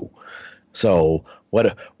is who? So what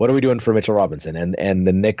are we doing for Mitchell Robinson? And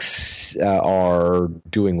the Knicks are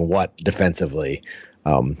doing what defensively?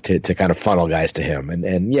 To kind of funnel guys to him.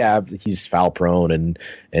 And yeah, he's foul prone and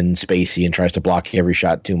spacey and tries to block every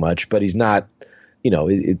shot too much, but he's not,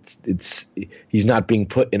 he's not being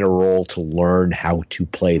put in a role to learn how to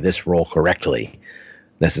play this role correctly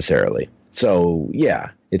necessarily. So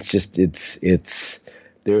yeah, it's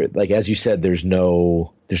there, like, as you said, there's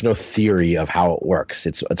no theory of how it works.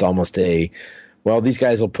 It's almost these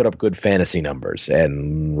guys will put up good fantasy numbers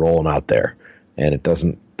and roll them out there. And it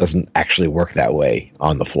doesn't actually work that way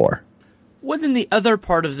on the floor. Well, then the other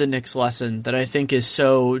part of the Knicks lesson that I think is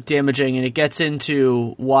so damaging, and it gets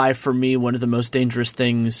into why, for me, one of the most dangerous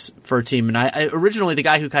things for a team, and I originally the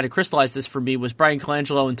guy who kind of crystallized this for me was Brian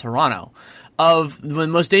Colangelo in Toronto. Of the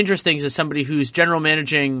most dangerous things is somebody who's general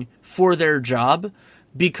managing for their job,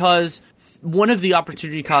 because one of the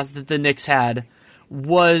opportunity costs that the Knicks had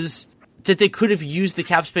was that they could have used the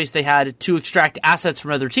cap space they had to extract assets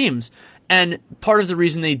from other teams. And part of the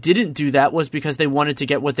reason they didn't do that was because they wanted to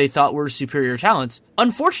get what they thought were superior talents.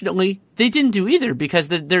 Unfortunately, they didn't do either because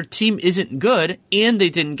their team isn't good and they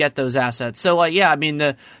didn't get those assets. So,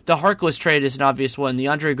 the Harkless trade is an obvious one. The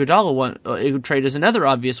Andre Iguodala trade is another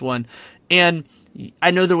obvious one. And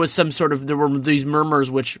I know there were these murmurs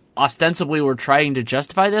which ostensibly were trying to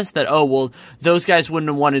justify this, that, those guys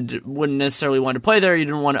wouldn't necessarily want to play there. You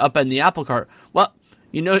didn't want to upend the apple cart. Well,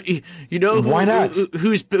 why not?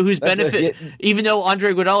 Who's benefit? Even though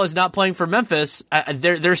Andre Iguodala is not playing for Memphis,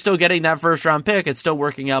 they're still getting that first round pick. It's still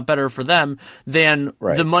working out better for them than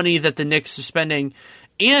the money that the Knicks are spending.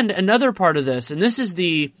 And another part of this, and this is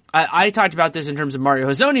I talked about this in terms of Mario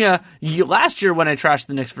Hezonja last year when I trashed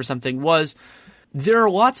the Knicks for something, was there are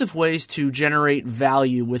lots of ways to generate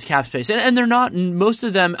value with cap space, and they're not, most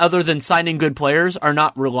of them, other than signing good players, are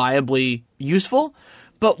not reliably useful.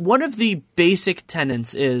 But one of the basic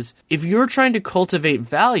tenets is, if you're trying to cultivate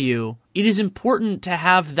value, it is important to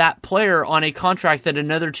have that player on a contract that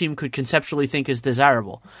another team could conceptually think is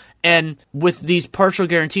desirable. And with these partial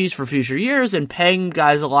guarantees for future years and paying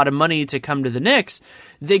guys a lot of money to come to the Knicks,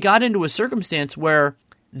 they got into a circumstance where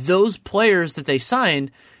those players that they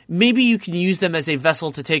signed, maybe you can use them as a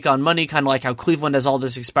vessel to take on money, kind of like how Cleveland has all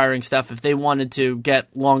this expiring stuff. If they wanted to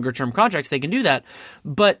get longer-term contracts, they can do that.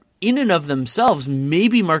 But in and of themselves,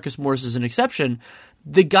 maybe Marcus Morris is an exception.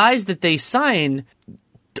 The guys that they sign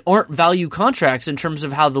aren't value contracts in terms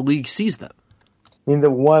of how the league sees them.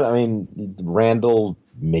 Randall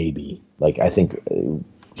maybe. Like I think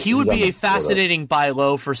he would be a fascinating buy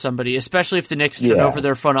low for somebody, especially if the Knicks turn over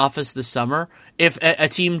their front office this summer. If a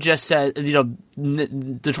team just says, the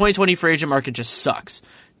 2020 free agent market just sucks.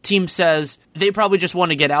 Team says they probably just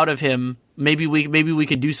want to get out of him. Maybe we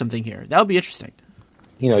could do something here. That would be interesting.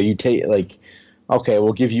 You take okay,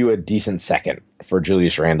 we'll give you a decent second for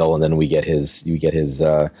Julius Randle, and then we get we get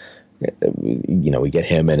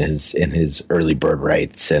him and his early bird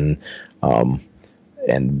rights, and go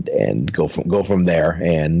from there,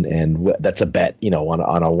 and that's a bet,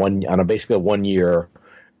 on a basically a 1 year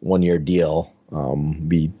deal.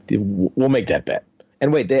 We'll make that bet.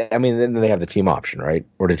 And wait, then they have the team option, right?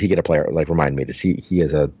 Or did he get a player? Like, remind me, does he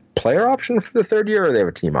has a player option for the third year, or they have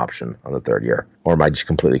a team option on the third year? Or am I just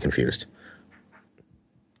completely confused?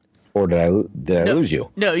 Or did I lose you?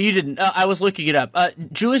 No, you didn't. I was looking it up.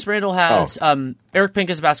 Julius Randle has Eric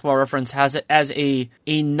Pincus Basketball Reference has it as a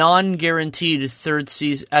non-guaranteed third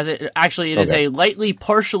season. It is a lightly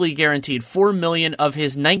partially guaranteed. $4 million of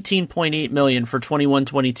his $19.8 million for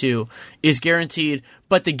 21-22 is guaranteed,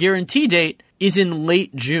 but the guarantee date is in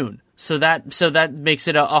late June. So that makes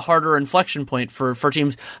it a harder inflection point for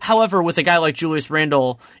teams. However, with a guy like Julius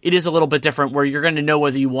Randle, it is a little bit different, where you're going to know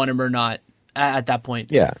whether you want him or not at that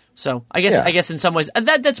point. Yeah. So I guess in some ways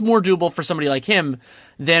that's more doable for somebody like him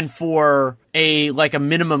than for a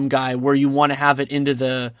minimum guy, where you want to have it into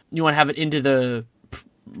the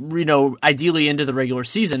ideally into the regular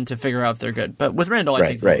season to figure out if they're good. But with Randle, I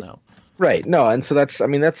think we'll know. Right. No, and so that's a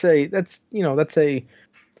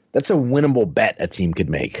winnable bet a team could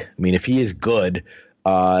make. I mean, if he is good,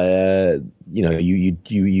 you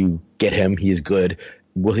get him. He is good.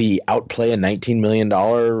 Will he outplay a $19 million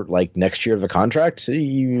next year of the contract?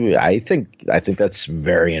 I think that's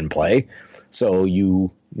very in play. So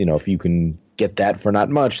if you can get that for not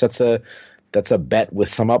much, that's a bet with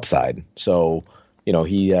some upside. So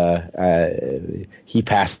he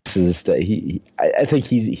passes that. I think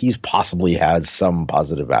he's possibly has some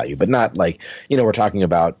positive value, but not we're talking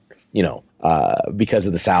about because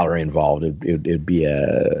of the salary involved. It'd be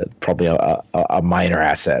probably a minor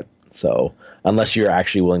asset. So unless you're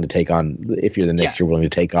actually willing to take on, if you're the Knicks, you're willing to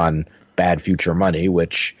take on bad future money,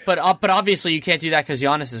 which. But obviously you can't do that because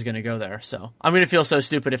Giannis is going to go there. So I'm going to feel so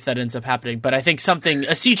stupid if that ends up happening. But I think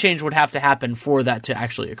a sea change would have to happen for that to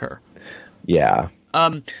actually occur. Yeah.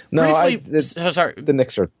 Sorry.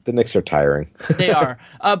 The Knicks are tiring. They are.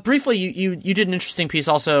 Briefly, you did an interesting piece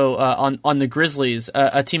also on the Grizzlies,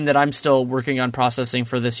 a team that I'm still working on processing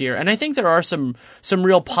for this year, and I think there are some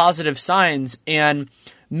real positive signs. And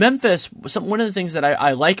Memphis, one of the things that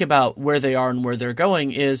I like about where they are and where they're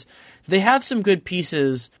going is they have some good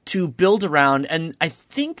pieces to build around, and I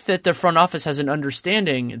think that the front office has an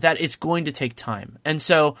understanding that it's going to take time. And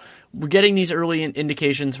so we're getting these early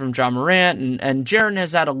indications from John Morant, and Jaren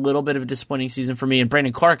has had a little bit of a disappointing season for me, and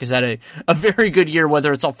Brandon Clark has had a very good year.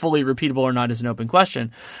 Whether it's all fully repeatable or not is an open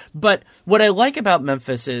question. But what I like about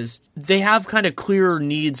Memphis is they have kind of clearer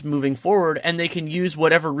needs moving forward, and they can use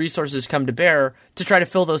whatever resources come to bear to try to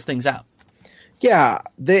fill those things out. Yeah,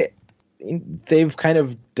 they've kind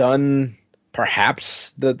of done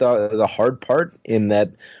perhaps the hard part, in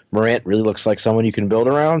that Morant really looks like someone you can build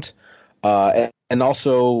around, and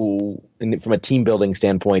also from a team building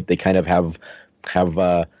standpoint, they kind of have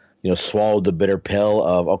swallowed the bitter pill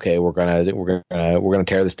of, okay, we're gonna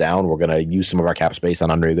tear this down. We're gonna use some of our cap space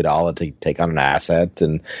on Andre Iguodala to take on an asset,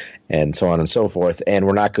 and so on and so forth. And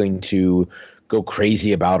we're not going to go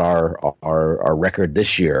crazy about our record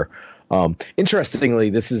this year. Interestingly,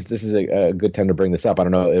 this is a good time to bring this up. I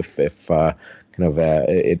don't know if in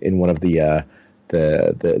one of the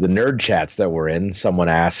nerd chats that we're in, someone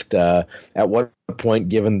asked, at what point,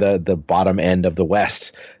 given the bottom end of the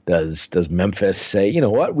West, does Memphis say, you know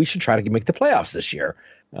what, we should try to make the playoffs this year?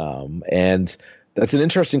 And that's an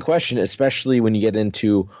interesting question, especially when you get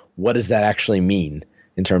into what does that actually mean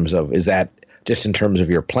in terms of, is that just in terms of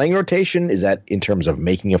your playing rotation? Is that in terms of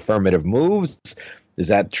making affirmative moves? Is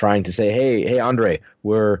that trying to say, hey, Andre,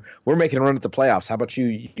 we're making a run at the playoffs. How about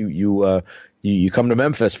you come to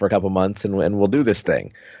Memphis for a couple months and we'll do this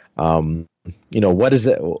thing? What is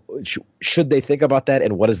it? Should they think about that,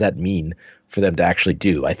 and what does that mean for them to actually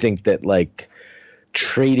do? I think that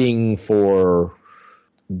trading for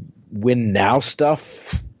win now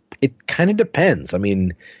stuff, it kind of depends. I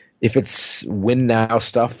mean, if it's win now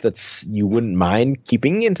stuff that's you wouldn't mind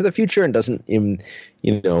keeping into the future and doesn't,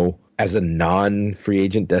 as a non-free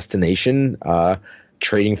agent destination,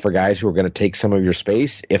 trading for guys who are going to take some of your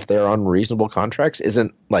space if they're on reasonable contracts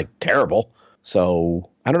isn't terrible. So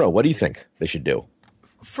I don't know. What do you think they should do?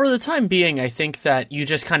 For the time being, I think that you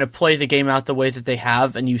just kind of play the game out the way that they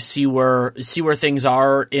have, and you see where things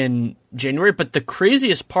are in January. But the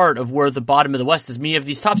craziest part of where the bottom of the West is, you have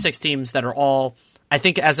these top 6 teams that are all, I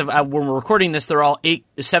think as of when we're recording this, they're all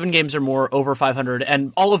 7 games or more over 500,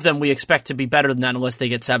 and all of them we expect to be better than that unless they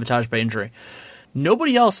get sabotaged by injury.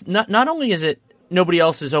 Nobody else, not only is it nobody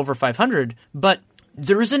else is over 500, but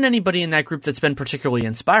there isn't anybody in that group that's been particularly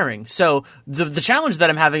inspiring. So the challenge that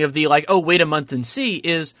I'm having of the wait a month and see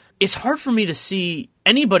is it's hard for me to see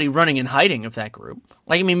anybody running and hiding of that group.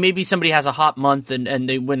 Maybe somebody has a hot month and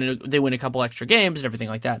they win a couple extra games and everything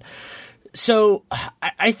like that. So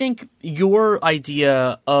I think your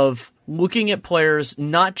idea of looking at players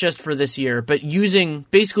not just for this year, but using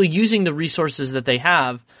the resources that they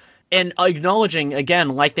have and acknowledging, again,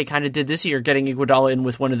 like they kind of did this year, getting Iguodala in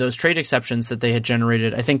with one of those trade exceptions that they had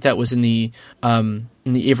generated. I think that was in the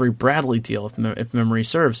Avery Bradley deal, if memory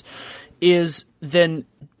serves, is then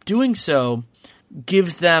doing so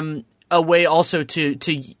gives them a way also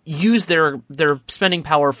to use their spending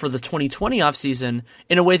power for the 2020 offseason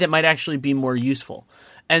in a way that might actually be more useful.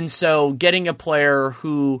 And so getting a player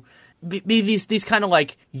who be these kind of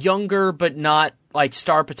younger but not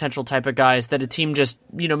star potential type of guys that a team just,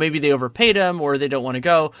 maybe they overpaid them or they don't want to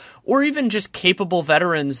go, or even just capable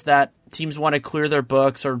veterans that teams want to clear their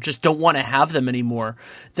books or just don't want to have them anymore.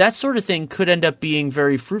 That sort of thing could end up being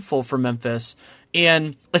very fruitful for Memphis.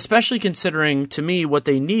 And especially considering, to me, what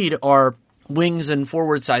they need are wings and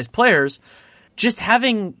forward-sized players, just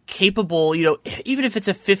having capable, even if it's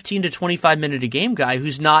a 15 to 25 minute a game guy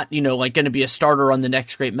who's not, going to be a starter on the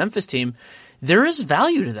next great Memphis team, there is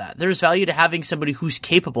value to that. There's value to having somebody who's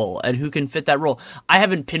capable and who can fit that role. I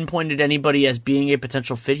haven't pinpointed anybody as being a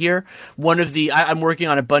potential fit here. I'm working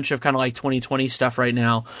on a bunch of kind of 2020 stuff right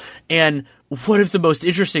now, and one of the most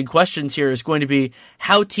interesting questions here is going to be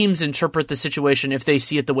how teams interpret the situation if they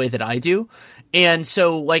see it the way that I do. And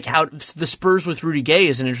so, how the Spurs with Rudy Gay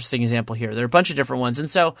is an interesting example here. There are a bunch of different ones.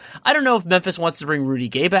 And so I don't know if Memphis wants to bring Rudy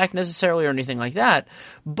Gay back necessarily or anything like that,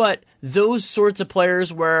 but those sorts of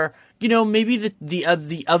players where, maybe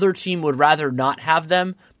the other team would rather not have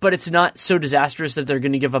them, but it's not so disastrous that they're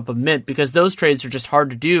going to give up a mint, because those trades are just hard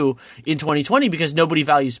to do in 2020 because nobody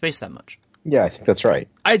values space that much. Yeah, I think that's right.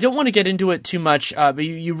 I don't want to get into it too much, but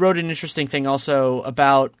you wrote an interesting thing also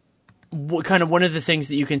about one of the things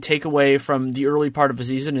that you can take away from the early part of a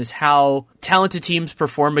season is how talented teams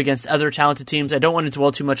perform against other talented teams. I don't want to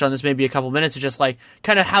dwell too much on this, maybe a couple minutes, of just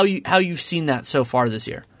how you've seen that so far this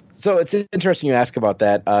year. So it's interesting you ask about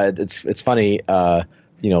that. It's funny,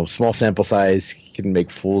 small sample size can make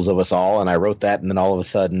fools of us all. And I wrote that, and then all of a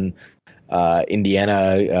sudden,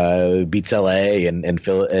 Indiana beats LA,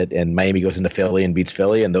 and Miami goes into Philly and beats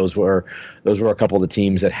Philly, and those were a couple of the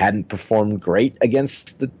teams that hadn't performed great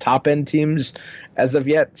against the top end teams as of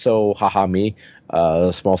yet. So haha me,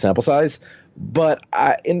 small sample size. But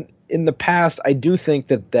in the past, I do think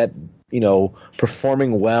that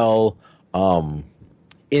performing well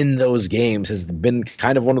in those games has been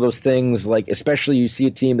kind of one of those things, especially you see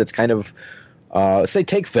a team that's kind of, say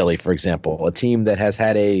take Philly, for example, a team that has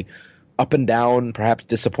had a up and down, perhaps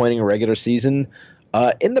disappointing regular season.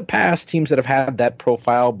 In the past, teams that have had that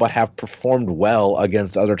profile but have performed well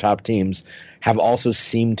against other top teams have also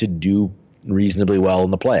seemed to do reasonably well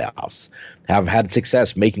in the playoffs, have had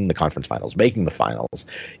success making the conference finals, making the finals,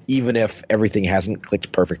 even if everything hasn't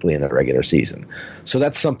clicked perfectly in the regular season. So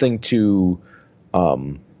that's something to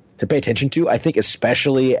pay attention to, I think,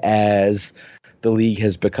 especially as the league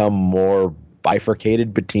has become more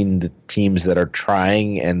bifurcated between the teams that are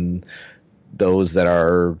trying and those that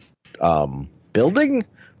are building,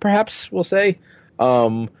 perhaps we'll say.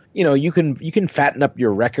 You can fatten up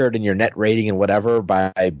your record and your net rating and whatever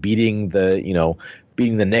by beating the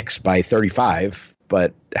Knicks by 35,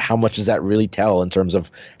 but how much does that really tell in terms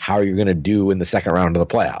of how you're going to do in the second round of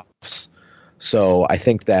the playoffs? So I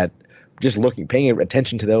think that just paying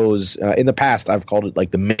attention to those, in the past I've called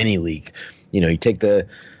it the mini league. You take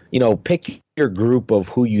pick your group of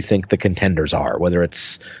who you think the contenders are, whether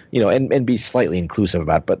it's, and be slightly inclusive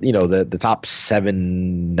about it, but, the top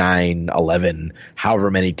 7, 9, 11,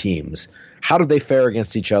 however many teams, how do they fare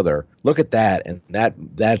against each other? Look at that. And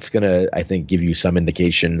that's going to, I think, give you some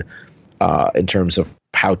indication in terms of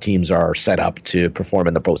how teams are set up to perform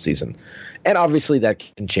in the postseason. And obviously that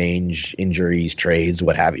can change, injuries, trades,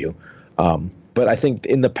 what have you. But I think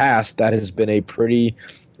in the past that has been a pretty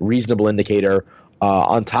reasonable indicator,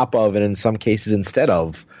 on top of, and in some cases instead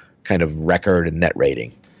of, kind of record and net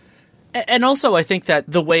rating. And also I think that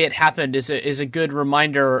the way it happened is a good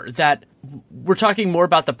reminder that we're talking more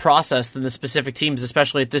about the process than the specific teams,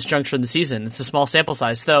 especially at this juncture in the season. It's a small sample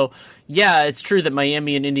size. Though, yeah, it's true that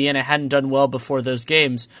Miami and Indiana hadn't done well before those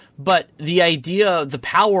games, but the idea, the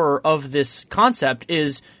power of this concept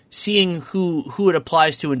is seeing who it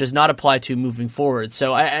applies to and does not apply to moving forward.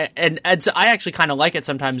 So I actually kind of like it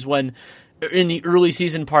sometimes when in the early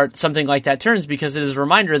season part something like that turns, because it is a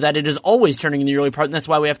reminder that it is always turning in the early part, and that's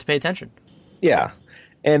why we have to pay attention. Yeah,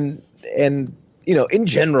 and in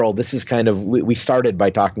general, this is kind of, we started by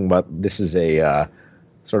talking about this is a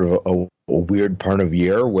sort of a weird part of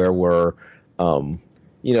year where we're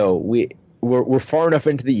far enough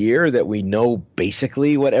into the year that we know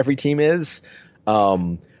basically what every team is,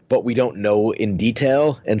 but we don't know in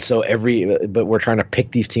detail, and so but we're trying to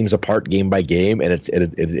pick these teams apart game by game, and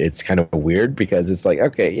it's kind of weird because it's like,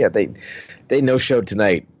 okay, yeah, they no-showed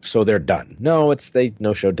tonight, so they're done. No, they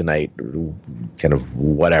no-showed tonight, kind of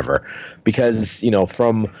whatever. Because,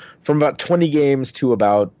 from about 20 games to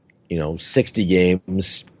about, 60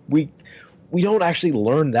 games, we don't actually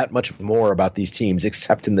learn that much more about these teams,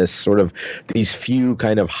 except in this sort of, these few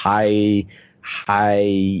kind of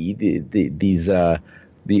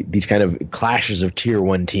these kind of clashes of tier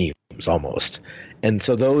one teams almost. And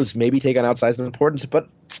so those maybe take on outsized importance, but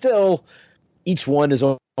still each one is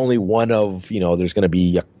only one of, there's going to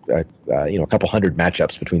be a couple hundred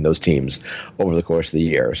matchups between those teams over the course of the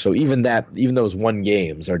year. So even those one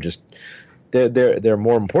games are just, they're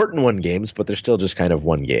more important one games, but they're still just kind of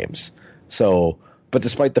one games. So, but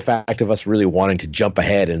despite the fact of us really wanting to jump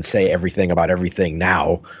ahead and say everything about everything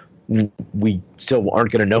now, we still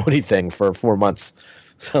aren't going to know anything for 4 months.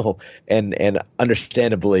 So, and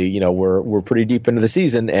understandably, we're pretty deep into the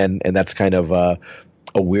season, and that's kind of a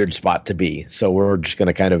weird spot to be. So we're just going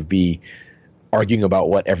to kind of be arguing about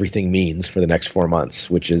what everything means for the next 4 months,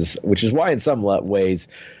 which is why in some ways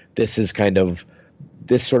this is kind of,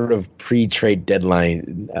 this sort of pre-trade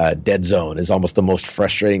deadline dead zone is almost the most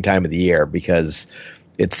frustrating time of the year, because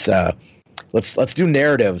it's let's do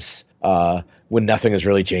narratives when nothing is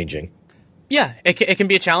really changing. Yeah, it can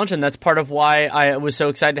be a challenge, and that's part of why I was so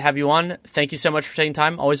excited to have you on. Thank you so much for taking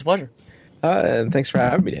time. Always a pleasure. And thanks for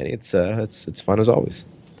having me, Danny. It's fun as always.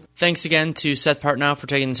 Thanks again to Seth Partnow for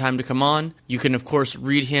taking the time to come on. You can, of course,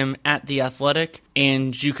 read him at The Athletic,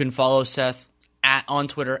 and you can follow Seth on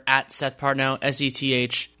Twitter at Seth Partnow,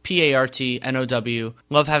 SethPartnow.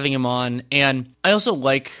 Love having him on, and I also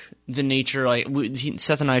like the nature,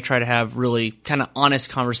 Seth and I try to have really kind of honest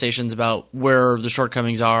conversations about where the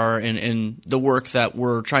shortcomings are and the work that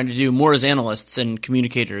we're trying to do more as analysts and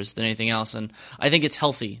communicators than anything else. And I think it's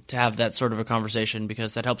healthy to have that sort of a conversation,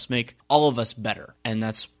 because that helps make all of us better. And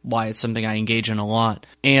that's why it's something I engage in a lot.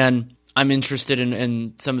 And I'm interested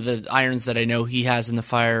in some of the irons that I know he has in the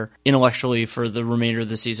fire intellectually for the remainder of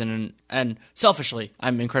the season. And selfishly,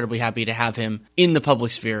 I'm incredibly happy to have him in the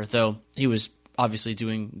public sphere, though he was obviously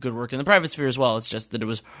doing good work in the private sphere as well. It's just that it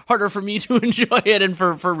was harder for me to enjoy it and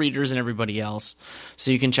for readers and everybody else.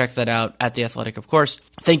 So you can check that out at The Athletic, of course.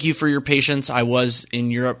 Thank you for your patience. I was in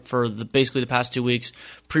Europe for basically the past 2 weeks,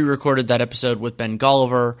 pre-recorded that episode with Ben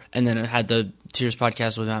Golliver, and then I had the Tears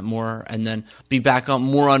podcast with Matt Moore, and then be back on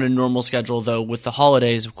more on a normal schedule, though with the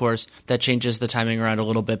holidays, of course, that changes the timing around a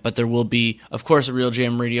little bit. But there will be, of course, a Real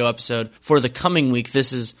Jam Radio episode for the coming week.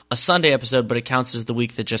 This is a Sunday episode, but it counts as the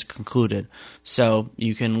week that just concluded. So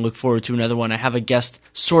you can look forward to another one. I have a guest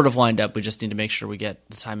sort of lined up. We just need to make sure we get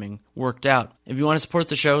the timing worked out. If you want to support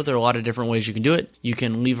the show, there are a lot of different ways you can do it. You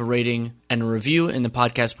can leave a rating and a review in the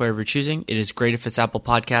podcast player of your choosing. It is great if it's Apple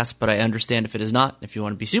Podcasts, but I understand if it is not. If you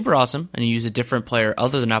want to be super awesome and you use a different player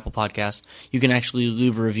other than Apple Podcasts, you can actually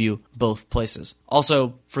leave a review both places.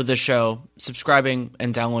 Also, for this show, subscribing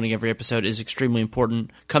and downloading every episode is extremely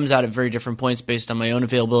important. Comes out at very different points based on my own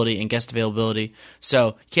availability and guest availability. So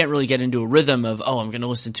you can't really get into a rhythm of, I'm going to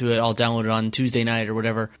listen to it, I'll download it on Tuesday night or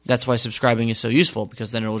whatever. That's why subscribing is so useful,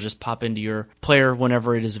 because then it will just pop into your player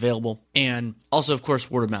whenever it is available. And also, of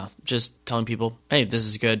course, word of mouth. Just telling people, hey, this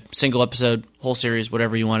is good. Single episode, whole series,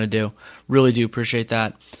 whatever you want to do. Really do appreciate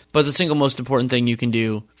that. But the single most important thing you can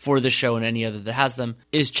do for this show and any other that has them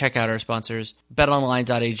is check out our sponsors.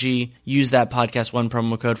 BetOnline.ag. Use that Podcast1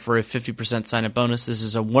 promo code for a 50% sign-up bonus. This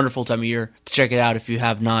is a wonderful time of year to check it out if you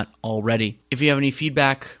have not already. If you have any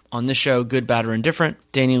feedback on this show, good, bad, or indifferent,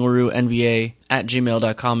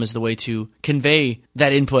 DanielLaRueNBA@gmail.com is the way to convey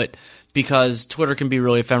that input, because Twitter can be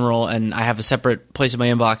really ephemeral, and I have a separate place in my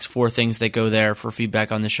inbox for things that go there for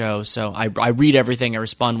feedback on the show. So I read everything, I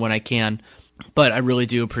respond when I can, but I really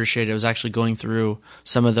do appreciate it. I was actually going through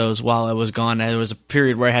some of those while I was gone. There was a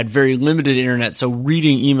period where I had very limited internet, so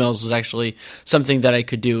reading emails was actually something that I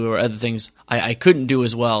could do, or other things I couldn't do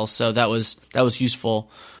as well, so that was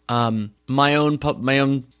useful. My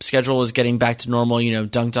own schedule is getting back to normal,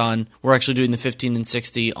 Dunked On. We're actually doing the 15 and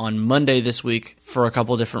 60 on Monday this week for a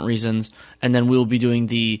couple of different reasons. And then we will be doing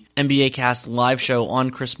the NBA Cast live show on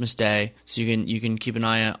Christmas Day. So you can keep an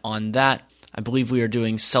eye on that. I believe we are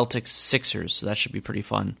doing Celtics Sixers, so that should be pretty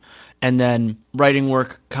fun. And then writing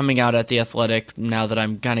work coming out at The Athletic now that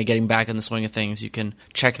I'm kind of getting back in the swing of things. You can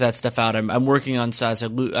check that stuff out. I'm working on, as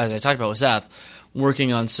I talked about with Seth,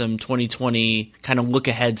 working on some 2020 kind of look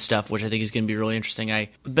ahead stuff, which I think is going to be really interesting. I've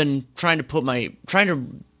been trying to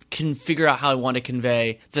figure out how I want to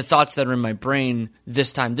convey the thoughts that are in my brain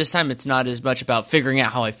this time. This time it's not as much about figuring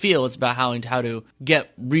out how I feel, it's about how to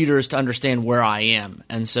get readers to understand where I am.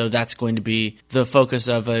 And so that's going to be the focus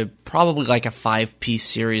of probably like a 5-piece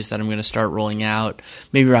series that I'm going to start rolling out,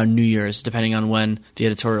 maybe around New Year's, depending on when the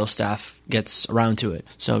editorial staff gets around to it.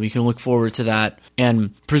 So you can look forward to that,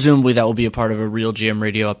 and presumably that will be a part of a Real GM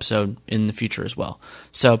Radio episode in the future as well.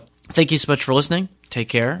 So thank you so much for listening. Take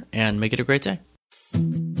care and make it a great day.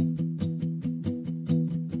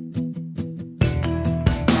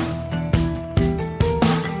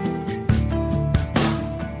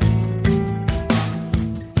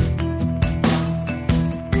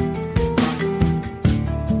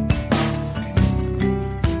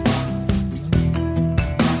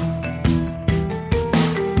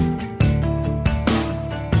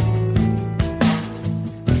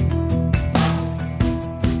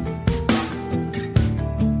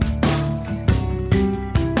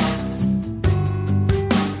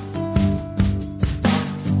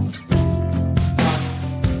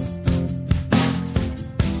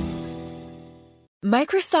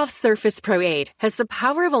 Microsoft Surface Pro 8 has the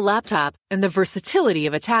power of a laptop and the versatility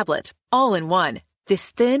of a tablet, all in one.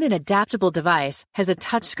 This thin and adaptable device has a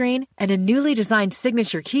touchscreen and a newly designed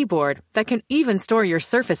signature keyboard that can even store your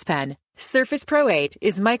Surface Pen. Surface Pro 8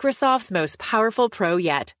 is Microsoft's most powerful Pro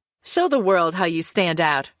yet. Show the world how you stand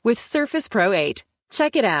out with Surface Pro 8.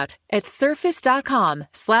 Check it out at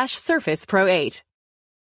surface.com/Surface Pro 8.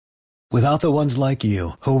 Without the ones like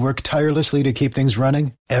you, who work tirelessly to keep things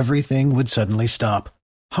running, everything would suddenly stop.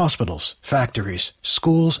 Hospitals, factories,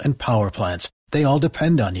 schools, and power plants, they all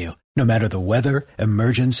depend on you. No matter the weather,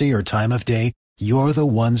 emergency, or time of day, you're the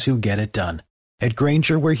ones who get it done. At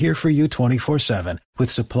Grainger, we're here for you 24/7,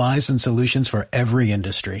 with supplies and solutions for every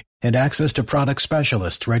industry, and access to product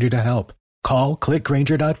specialists ready to help. Call, click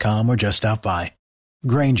Grainger.com, or just stop by.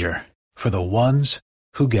 Grainger, for the ones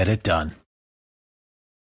who get it done.